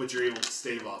exhaustion, but you're able to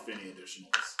stave off any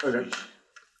additionals. Okay.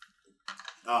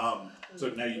 So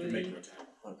now you can make your attack.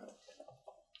 Okay.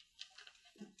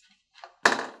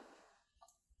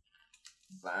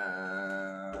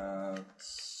 That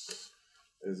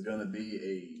is going to be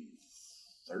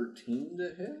a 13 to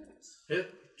hit.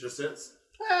 Hit, just hits.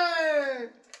 Hey!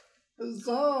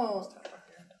 Huzzah!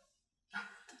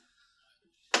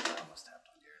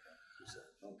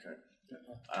 Okay.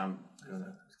 I'm going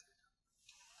to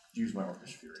use my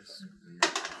Orcish Fury.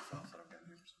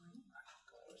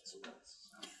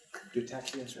 Do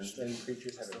attacks against restrained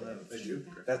creatures have advantage? They do.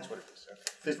 That's what it is.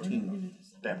 15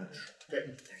 damage.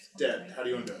 Okay, dead. How do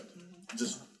you want to do it?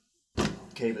 Just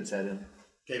cave its head in.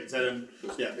 Cave its head in.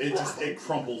 Yeah, it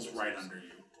crumbles right under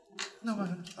you.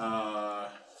 No.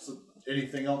 So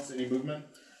anything else? Any movement?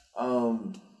 I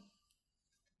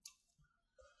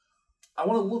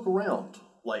want to look around,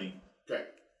 Okay.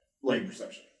 like Make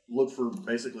perception. look for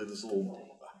basically this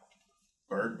little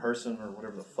bird person or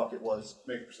whatever the fuck it was.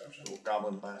 Make perception. Little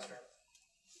goblin bastard.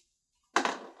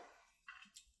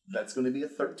 That's going to be a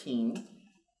 13.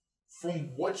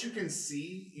 From what you can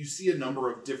see, you see a number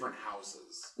of different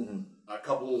houses. Mm-hmm. A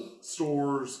couple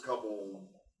stores, a couple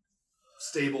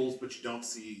stables, but you don't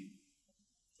see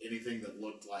anything that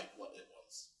looked like what it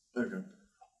was. Okay.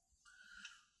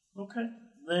 Okay.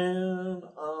 Then,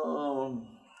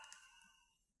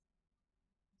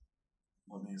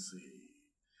 let me see.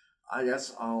 I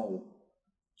guess I'll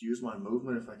use my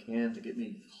movement if I can to get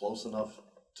me close enough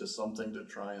to something to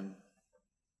try and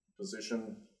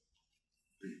position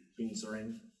the beans are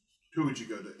in. Who would you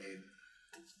go to aid?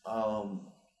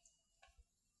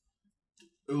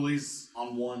 Uli's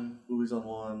on 1. Uli's on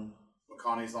 1.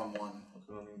 Makani's on 1.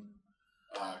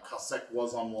 Kha'sec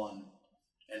was on 1.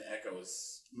 And Echo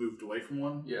is moved away from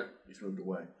 1. Yeah, he's moved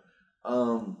away.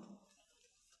 I'll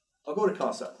go to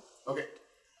Kha'sec. Okay.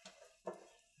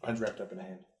 Mine's wrapped up in a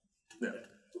hand. Yeah.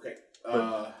 Okay.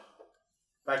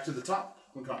 Back to the top.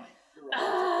 Makani.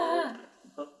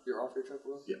 You're off your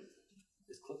chocobo? Yeah.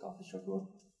 Is Click off his chocobo?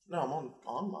 No, I'm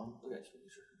on mine. Okay, just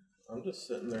making sure. I'm just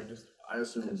sitting there. I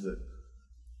assumed that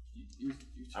You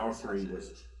our 3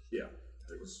 was... Yeah.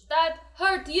 It was... That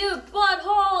hurt you,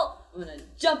 butthole! I'm gonna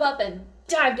jump up and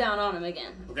dive down on him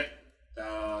again. Okay.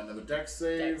 Another dex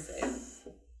save. Dex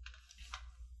save.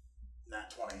 Nat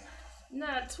 20.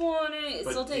 Nat 20. It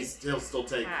But still takes he'll still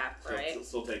take half, right? He'll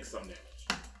still take some damage.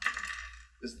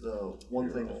 Is the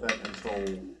one thing effect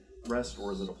until rest,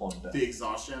 or is it upon death? The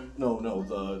exhaustion. No,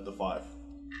 the 5.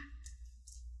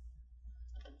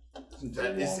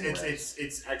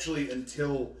 It's actually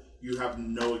until you have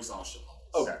no exhaustion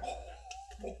levels. Okay.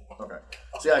 Okay.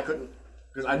 See, I couldn't,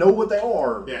 because I know what they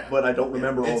are, Yeah. but I don't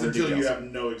remember all It's the until details. you have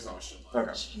no exhaustion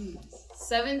levels. Okay.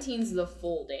 17's the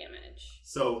full damage.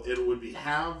 So it would be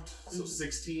halved. So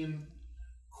 16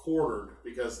 quartered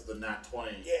because of the nat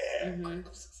 20. Yeah.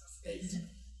 8.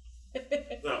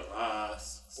 No,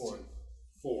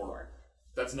 4.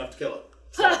 That's enough to kill it.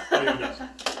 So, what do you do?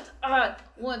 I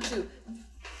want to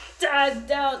dive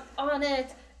down on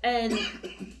it and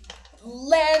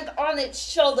land on its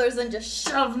shoulders and just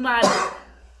shove my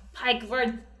pike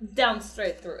right down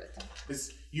straight through it.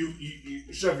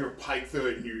 You shove your pike through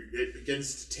it, and it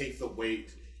begins to take the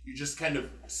weight. You just kind of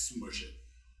smush it.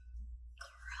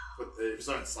 But it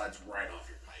slides right off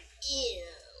your pike. Ew.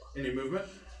 Any movement?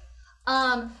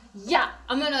 Yeah,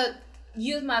 I'm gonna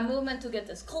use my movement to get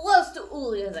as close to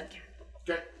Uli as I can.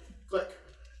 Okay, click.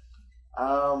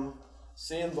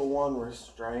 Seeing the one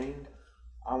restrained,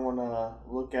 I wanna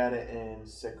look at it in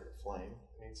Sacred Flame.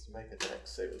 It needs to make a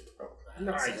dex saving throw.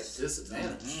 Nice.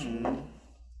 Disadvantage.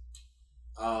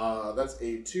 That's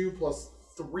a 2 plus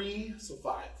 3, so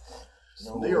 5.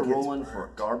 So they are rolling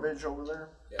for garbage over there?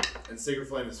 Yeah. And Sacred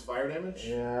Flame is fire damage?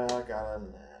 Yeah, I got a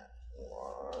nat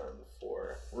 1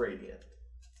 for Radiant.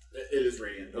 It is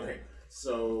Radiant. Okay.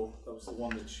 So that was the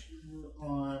one that you were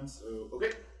on. So,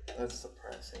 okay. That's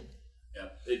depressing. Yeah.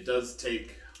 It does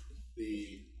take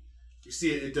the... You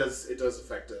see it does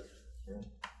affect it. Yeah.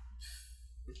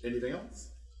 Anything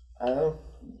else? Oh.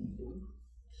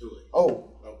 Sorry.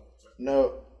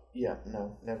 No. Yeah,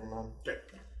 no. Never mind. Okay.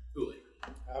 Uli.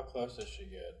 How close does she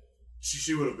get?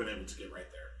 She would have been able to get right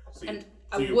there. So And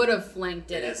I would have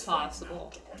flanked it if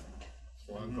possible.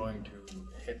 So I'm going to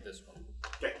hit this one.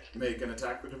 Okay. Make an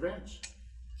attack with advantage.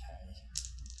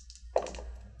 Okay.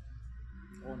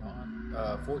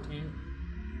 14.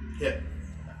 Hit.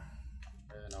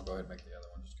 And I'll go ahead and make the other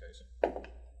one just in case.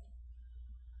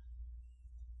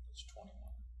 It's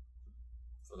 21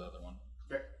 for the other one.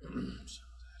 Okay.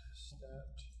 So that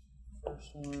is that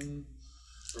first one.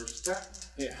 First attack.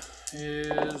 Yeah,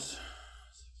 is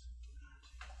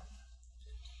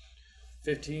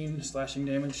 15 slashing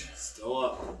damage. Still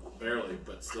up. Barely,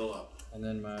 but still up. And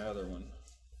then my other one.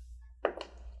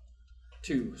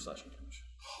 2 slashing damage.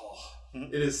 Oh,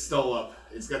 it is still up.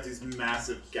 It's got these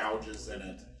massive gouges in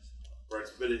it.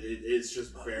 But it's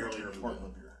just barely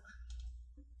moving.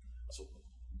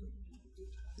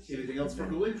 Anything else for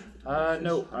Uli?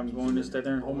 No, I'm going to stay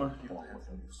there and hold my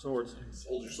swords.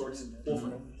 Hold your swords.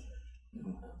 Wolverine.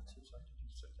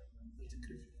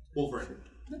 Wolverine.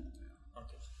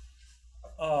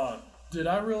 Did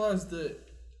I realize that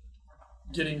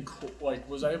getting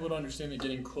was I able to understand that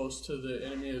getting close to the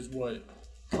enemy is what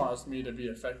caused me to be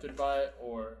affected by it,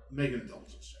 or make an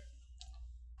intelligence check?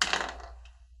 I'm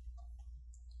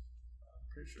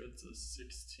pretty sure it's a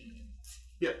 16.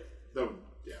 Yep.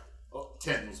 Yeah. Oh,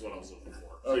 10 was what I was looking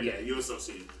for. So Okay. yeah, you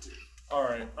associated the two. All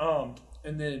right.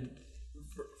 And then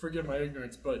forgive my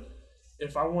ignorance, but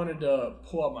if I wanted to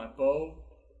pull out my bow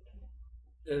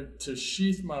to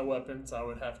sheath my weapons, I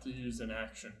would have to use an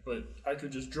action. But I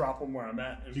could just drop them where I'm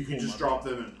at. And You can just drop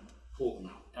them and pull them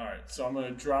out. All right. So I'm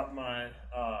gonna drop my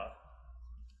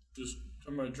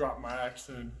axe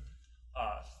and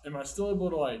am I still able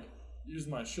to use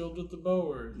my shield with the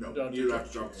bow, or No, do I you have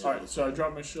to drop the shield. All right. So I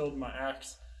drop my shield, my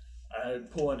axe. I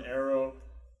pull an arrow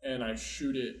and I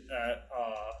shoot it at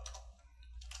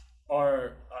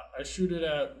I shoot it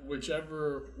at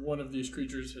whichever one of these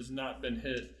creatures has not been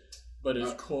hit, but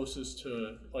is closest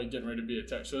to getting ready to be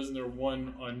attacked. So isn't there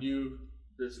one on you?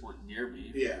 There's one near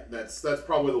me. Yeah, that's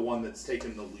probably the one that's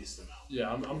taken the least amount.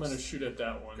 Yeah, I'm gonna shoot at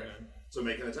that one then. So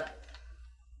make an attack.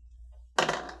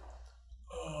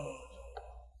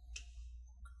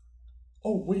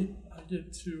 Oh wait, I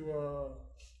get to.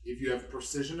 If you have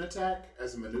precision attack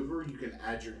as a maneuver, you can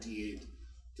add your D8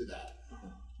 to that.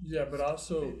 Yeah, but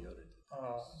also,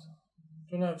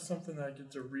 don't I have something that I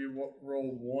get to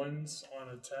re-roll ones on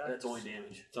attack? That's only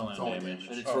damage. It's only damage.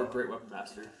 And it's for Great Weapon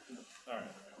Master.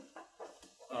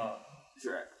 Alright.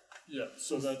 Sure. Yeah,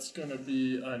 so that's gonna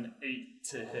be an 8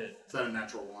 to hit. Is that a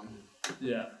natural one?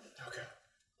 Yeah. Okay.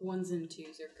 1s and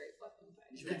 2s are great weapon.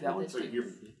 Did you pick that one? So Did you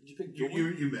pick you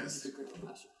missed. Did you pick Great Weapon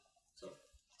Master? So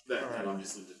that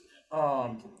obviously didn't hit.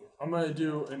 I'm gonna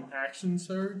do an action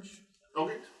surge.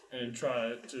 Okay. And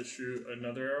try to shoot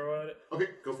another arrow at it. Okay,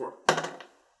 go for it.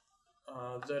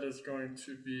 That is going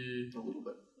to be a little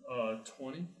bit.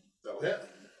 20. That'll hit.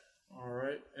 All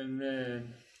right, and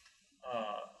then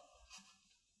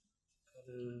that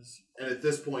is. And at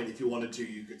this point, if you wanted to,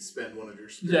 you could spend one of your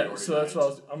superiority. Yeah, so that's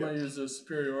what I'm gonna use the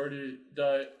superiority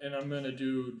die, and I'm gonna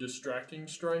do distracting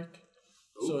strike.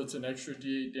 Ooh. So it's an extra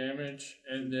D8 damage,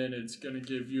 and then it's gonna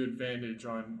give you advantage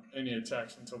on any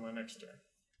attacks until my next turn.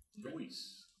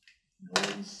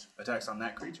 Nice. Attacks on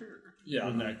that creature? Yeah,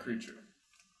 on that creature.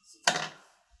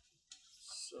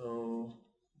 So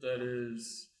that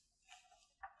is.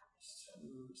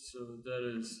 So that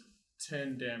is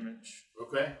 10 damage.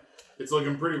 Okay. It's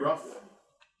looking pretty rough,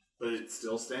 but it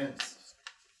still stands.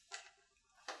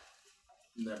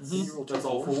 And that's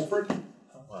all for Wolford? Can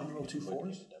you roll 2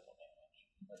 4s?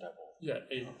 Yeah,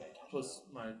 8 plus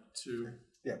my 2.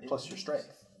 Yeah, plus your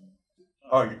strength.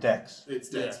 Oh, your dex. It's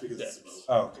dex because dex. it's supposed.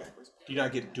 Oh, okay. Do you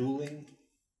not get dueling?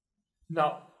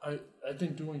 No, I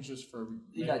think dueling's just for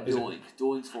You got melee. dueling.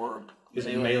 Dueling's for Is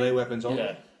it melee weapons only?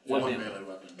 Yeah. one One melee. melee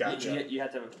weapon. Gotcha. You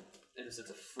have to have, in a sense,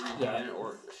 a free Yeah. hand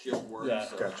or a shield word. Yeah.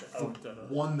 So. Gotcha. I looked that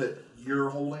up. One that you're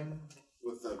holding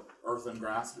with the earthen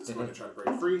grasp is going to try to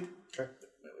break free. Okay.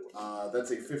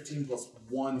 That's a 15 plus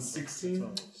 1,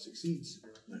 16. Succeeds.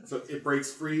 So it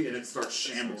breaks free and it starts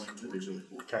shambling towards you.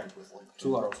 Okay. 2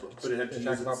 large. But it had And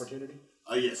attack use of its- opportunity?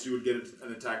 Yes, you would get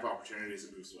an attack of opportunity as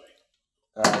it moves away.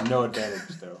 No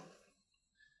advantage, though.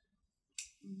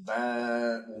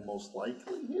 That will most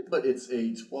likely hit, but it's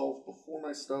a 12 before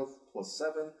my stuff plus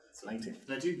 7, it's 19.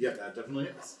 19? Yeah, that definitely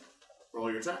is. Roll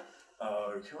your attack.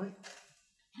 Okay.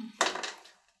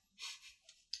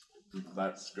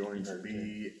 That's going to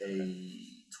be a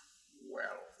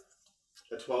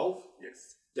 12. A 12?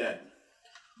 Yes. Dead.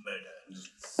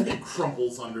 It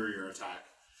crumples under your attack.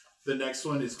 The next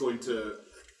one is going to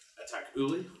attack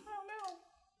Uli.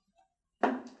 Oh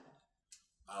no.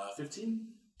 15?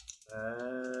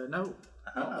 No.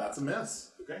 Oh, that's a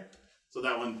miss. Okay. So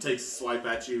that one takes a swipe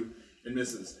at you and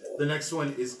misses. The next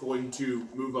one is going to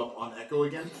move up on Echo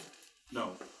again.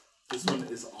 No. This one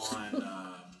is on.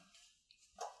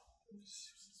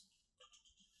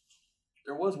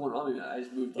 There was one on me that I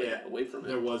just moved away from it.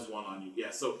 There was one on you.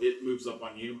 Yeah, so it moves up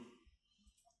on you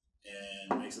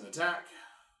and makes an attack.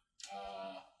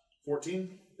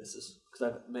 14. This is because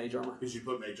I have mage armor. Because you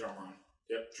put mage armor on.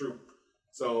 Yep, true.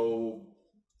 So,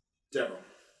 Devon.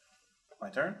 My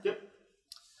turn? Yep.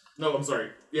 No, I'm sorry.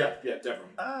 Yeah, Devon.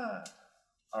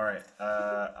 Alright,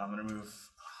 I'm gonna move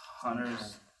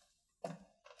Hunter's. I'm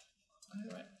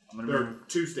gonna There move. are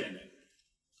two standing.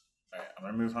 Alright, I'm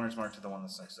gonna move Hunter's Mark to the one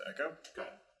that's next to Echo. Okay.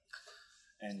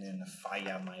 And then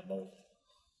fire my bow.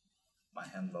 My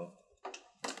hand bow.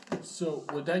 So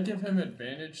would that give him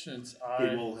advantage since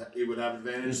He would have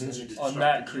advantage since you on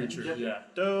that creature? Yep. Yeah.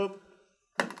 Dope.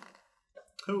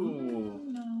 Cool.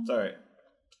 Sorry.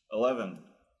 11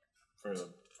 for the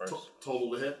first.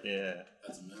 Total to hit? Yeah.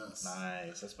 That's a miss.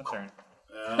 Nice. That's my turn.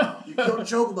 You killed a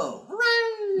chocobo.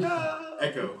 Hooray!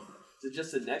 Echo. Is it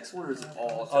just the next one or is it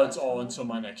all? Oh, it's all until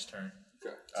my next turn.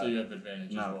 Okay. So you have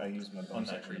advantage. No, as well I use my on bonus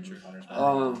that action to creature. move Hunter's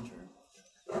Mark.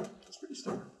 That's pretty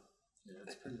stubborn. Yeah,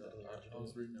 it's pretty good. I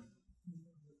was reading them.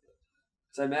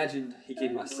 So I imagine he came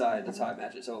to my side. That's how I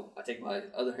imagine. So I take my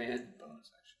other hand,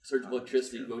 surge of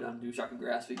electricity, go down and do shock and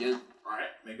grasp again. Alright,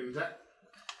 make an attack.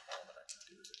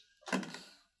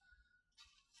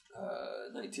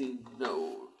 19.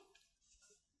 No.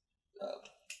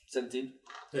 17.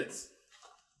 Hits.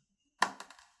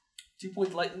 2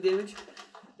 points lightning damage,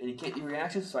 and he can't do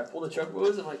reactions. So I pull the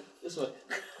chocobos and like this way.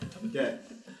 Dead.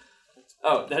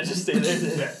 Oh, that just stayed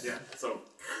there. Yeah. So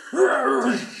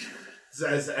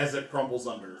as it crumbles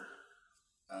under.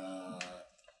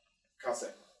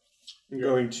 Kha'sec. I'm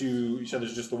going to. You said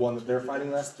there's just the one that they're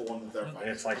fighting left? The one that they're And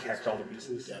fighting. it's like hacked all to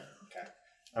pieces? Yeah. Okay.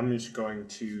 I'm just going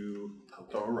to.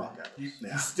 Throw a rock at it. You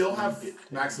still have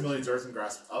Maximilian's Earthen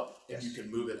Grasp up, and you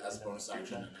can move it as a bonus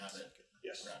action and have it.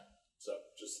 Yes. Right. So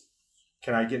just.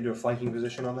 Can I get into a flanking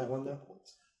position on that one, though?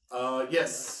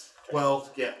 Yes. Well,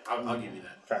 yeah, I'll give you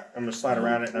that. Okay. I'm going to slide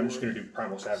around it, and I'm just going to do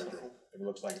Primal Savagery. It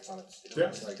looks like it's on its. Yeah,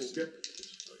 last legs. good.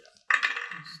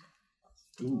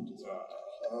 Ooh.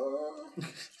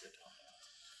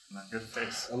 Not good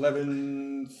face.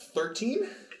 11, 13?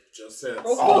 Just hits.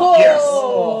 Oh,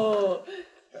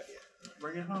 yes!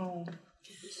 Bring it home.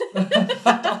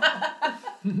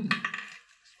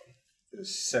 It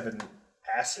is 7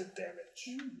 acid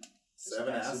damage.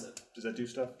 7 acid. Does that do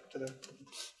stuff to them?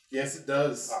 Yes, it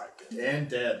does. Alright, good. And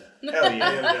dead. Hell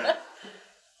yeah.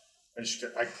 And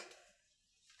dead.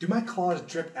 Do my claws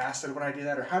drip acid when I do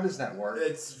that, or how does that work?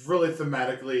 It's really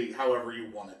thematically however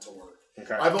you want it to work.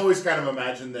 Okay. I've always kind of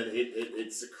imagined that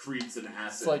it secretes an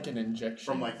acid It's like an injection.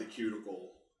 from like the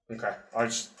cuticle. Okay. I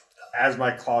just, as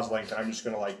my claws lengthen, I'm just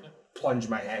gonna plunge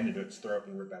my hand into its throat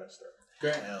and rip at its throat.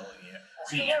 Okay. Hell yeah.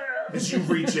 So as you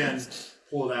reach in,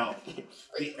 pull it out,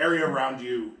 the area around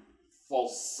you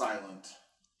falls silent.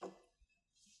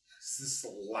 This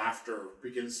laughter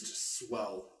begins to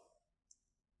swell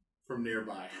from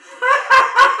nearby.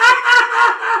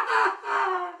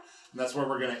 And that's where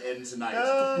we're going to end tonight.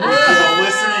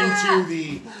 Listening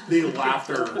to the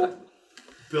laughter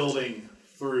building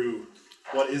through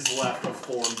what is left of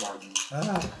Thorn Barton.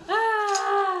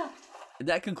 And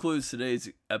that concludes today's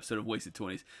episode of Wasted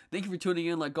 20s. Thank you for tuning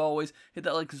in. Like always, hit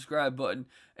that like and subscribe button.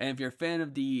 And if you're a fan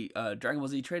of the Dragon Ball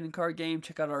Z trading card game,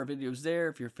 check out our videos there.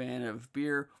 If you're a fan of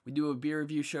beer, we do a beer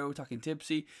review show, Talking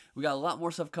Tipsy. We got a lot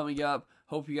more stuff coming up.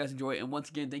 Hope you guys enjoy it. And once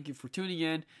again, thank you for tuning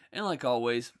in. And like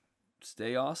always,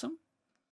 stay awesome.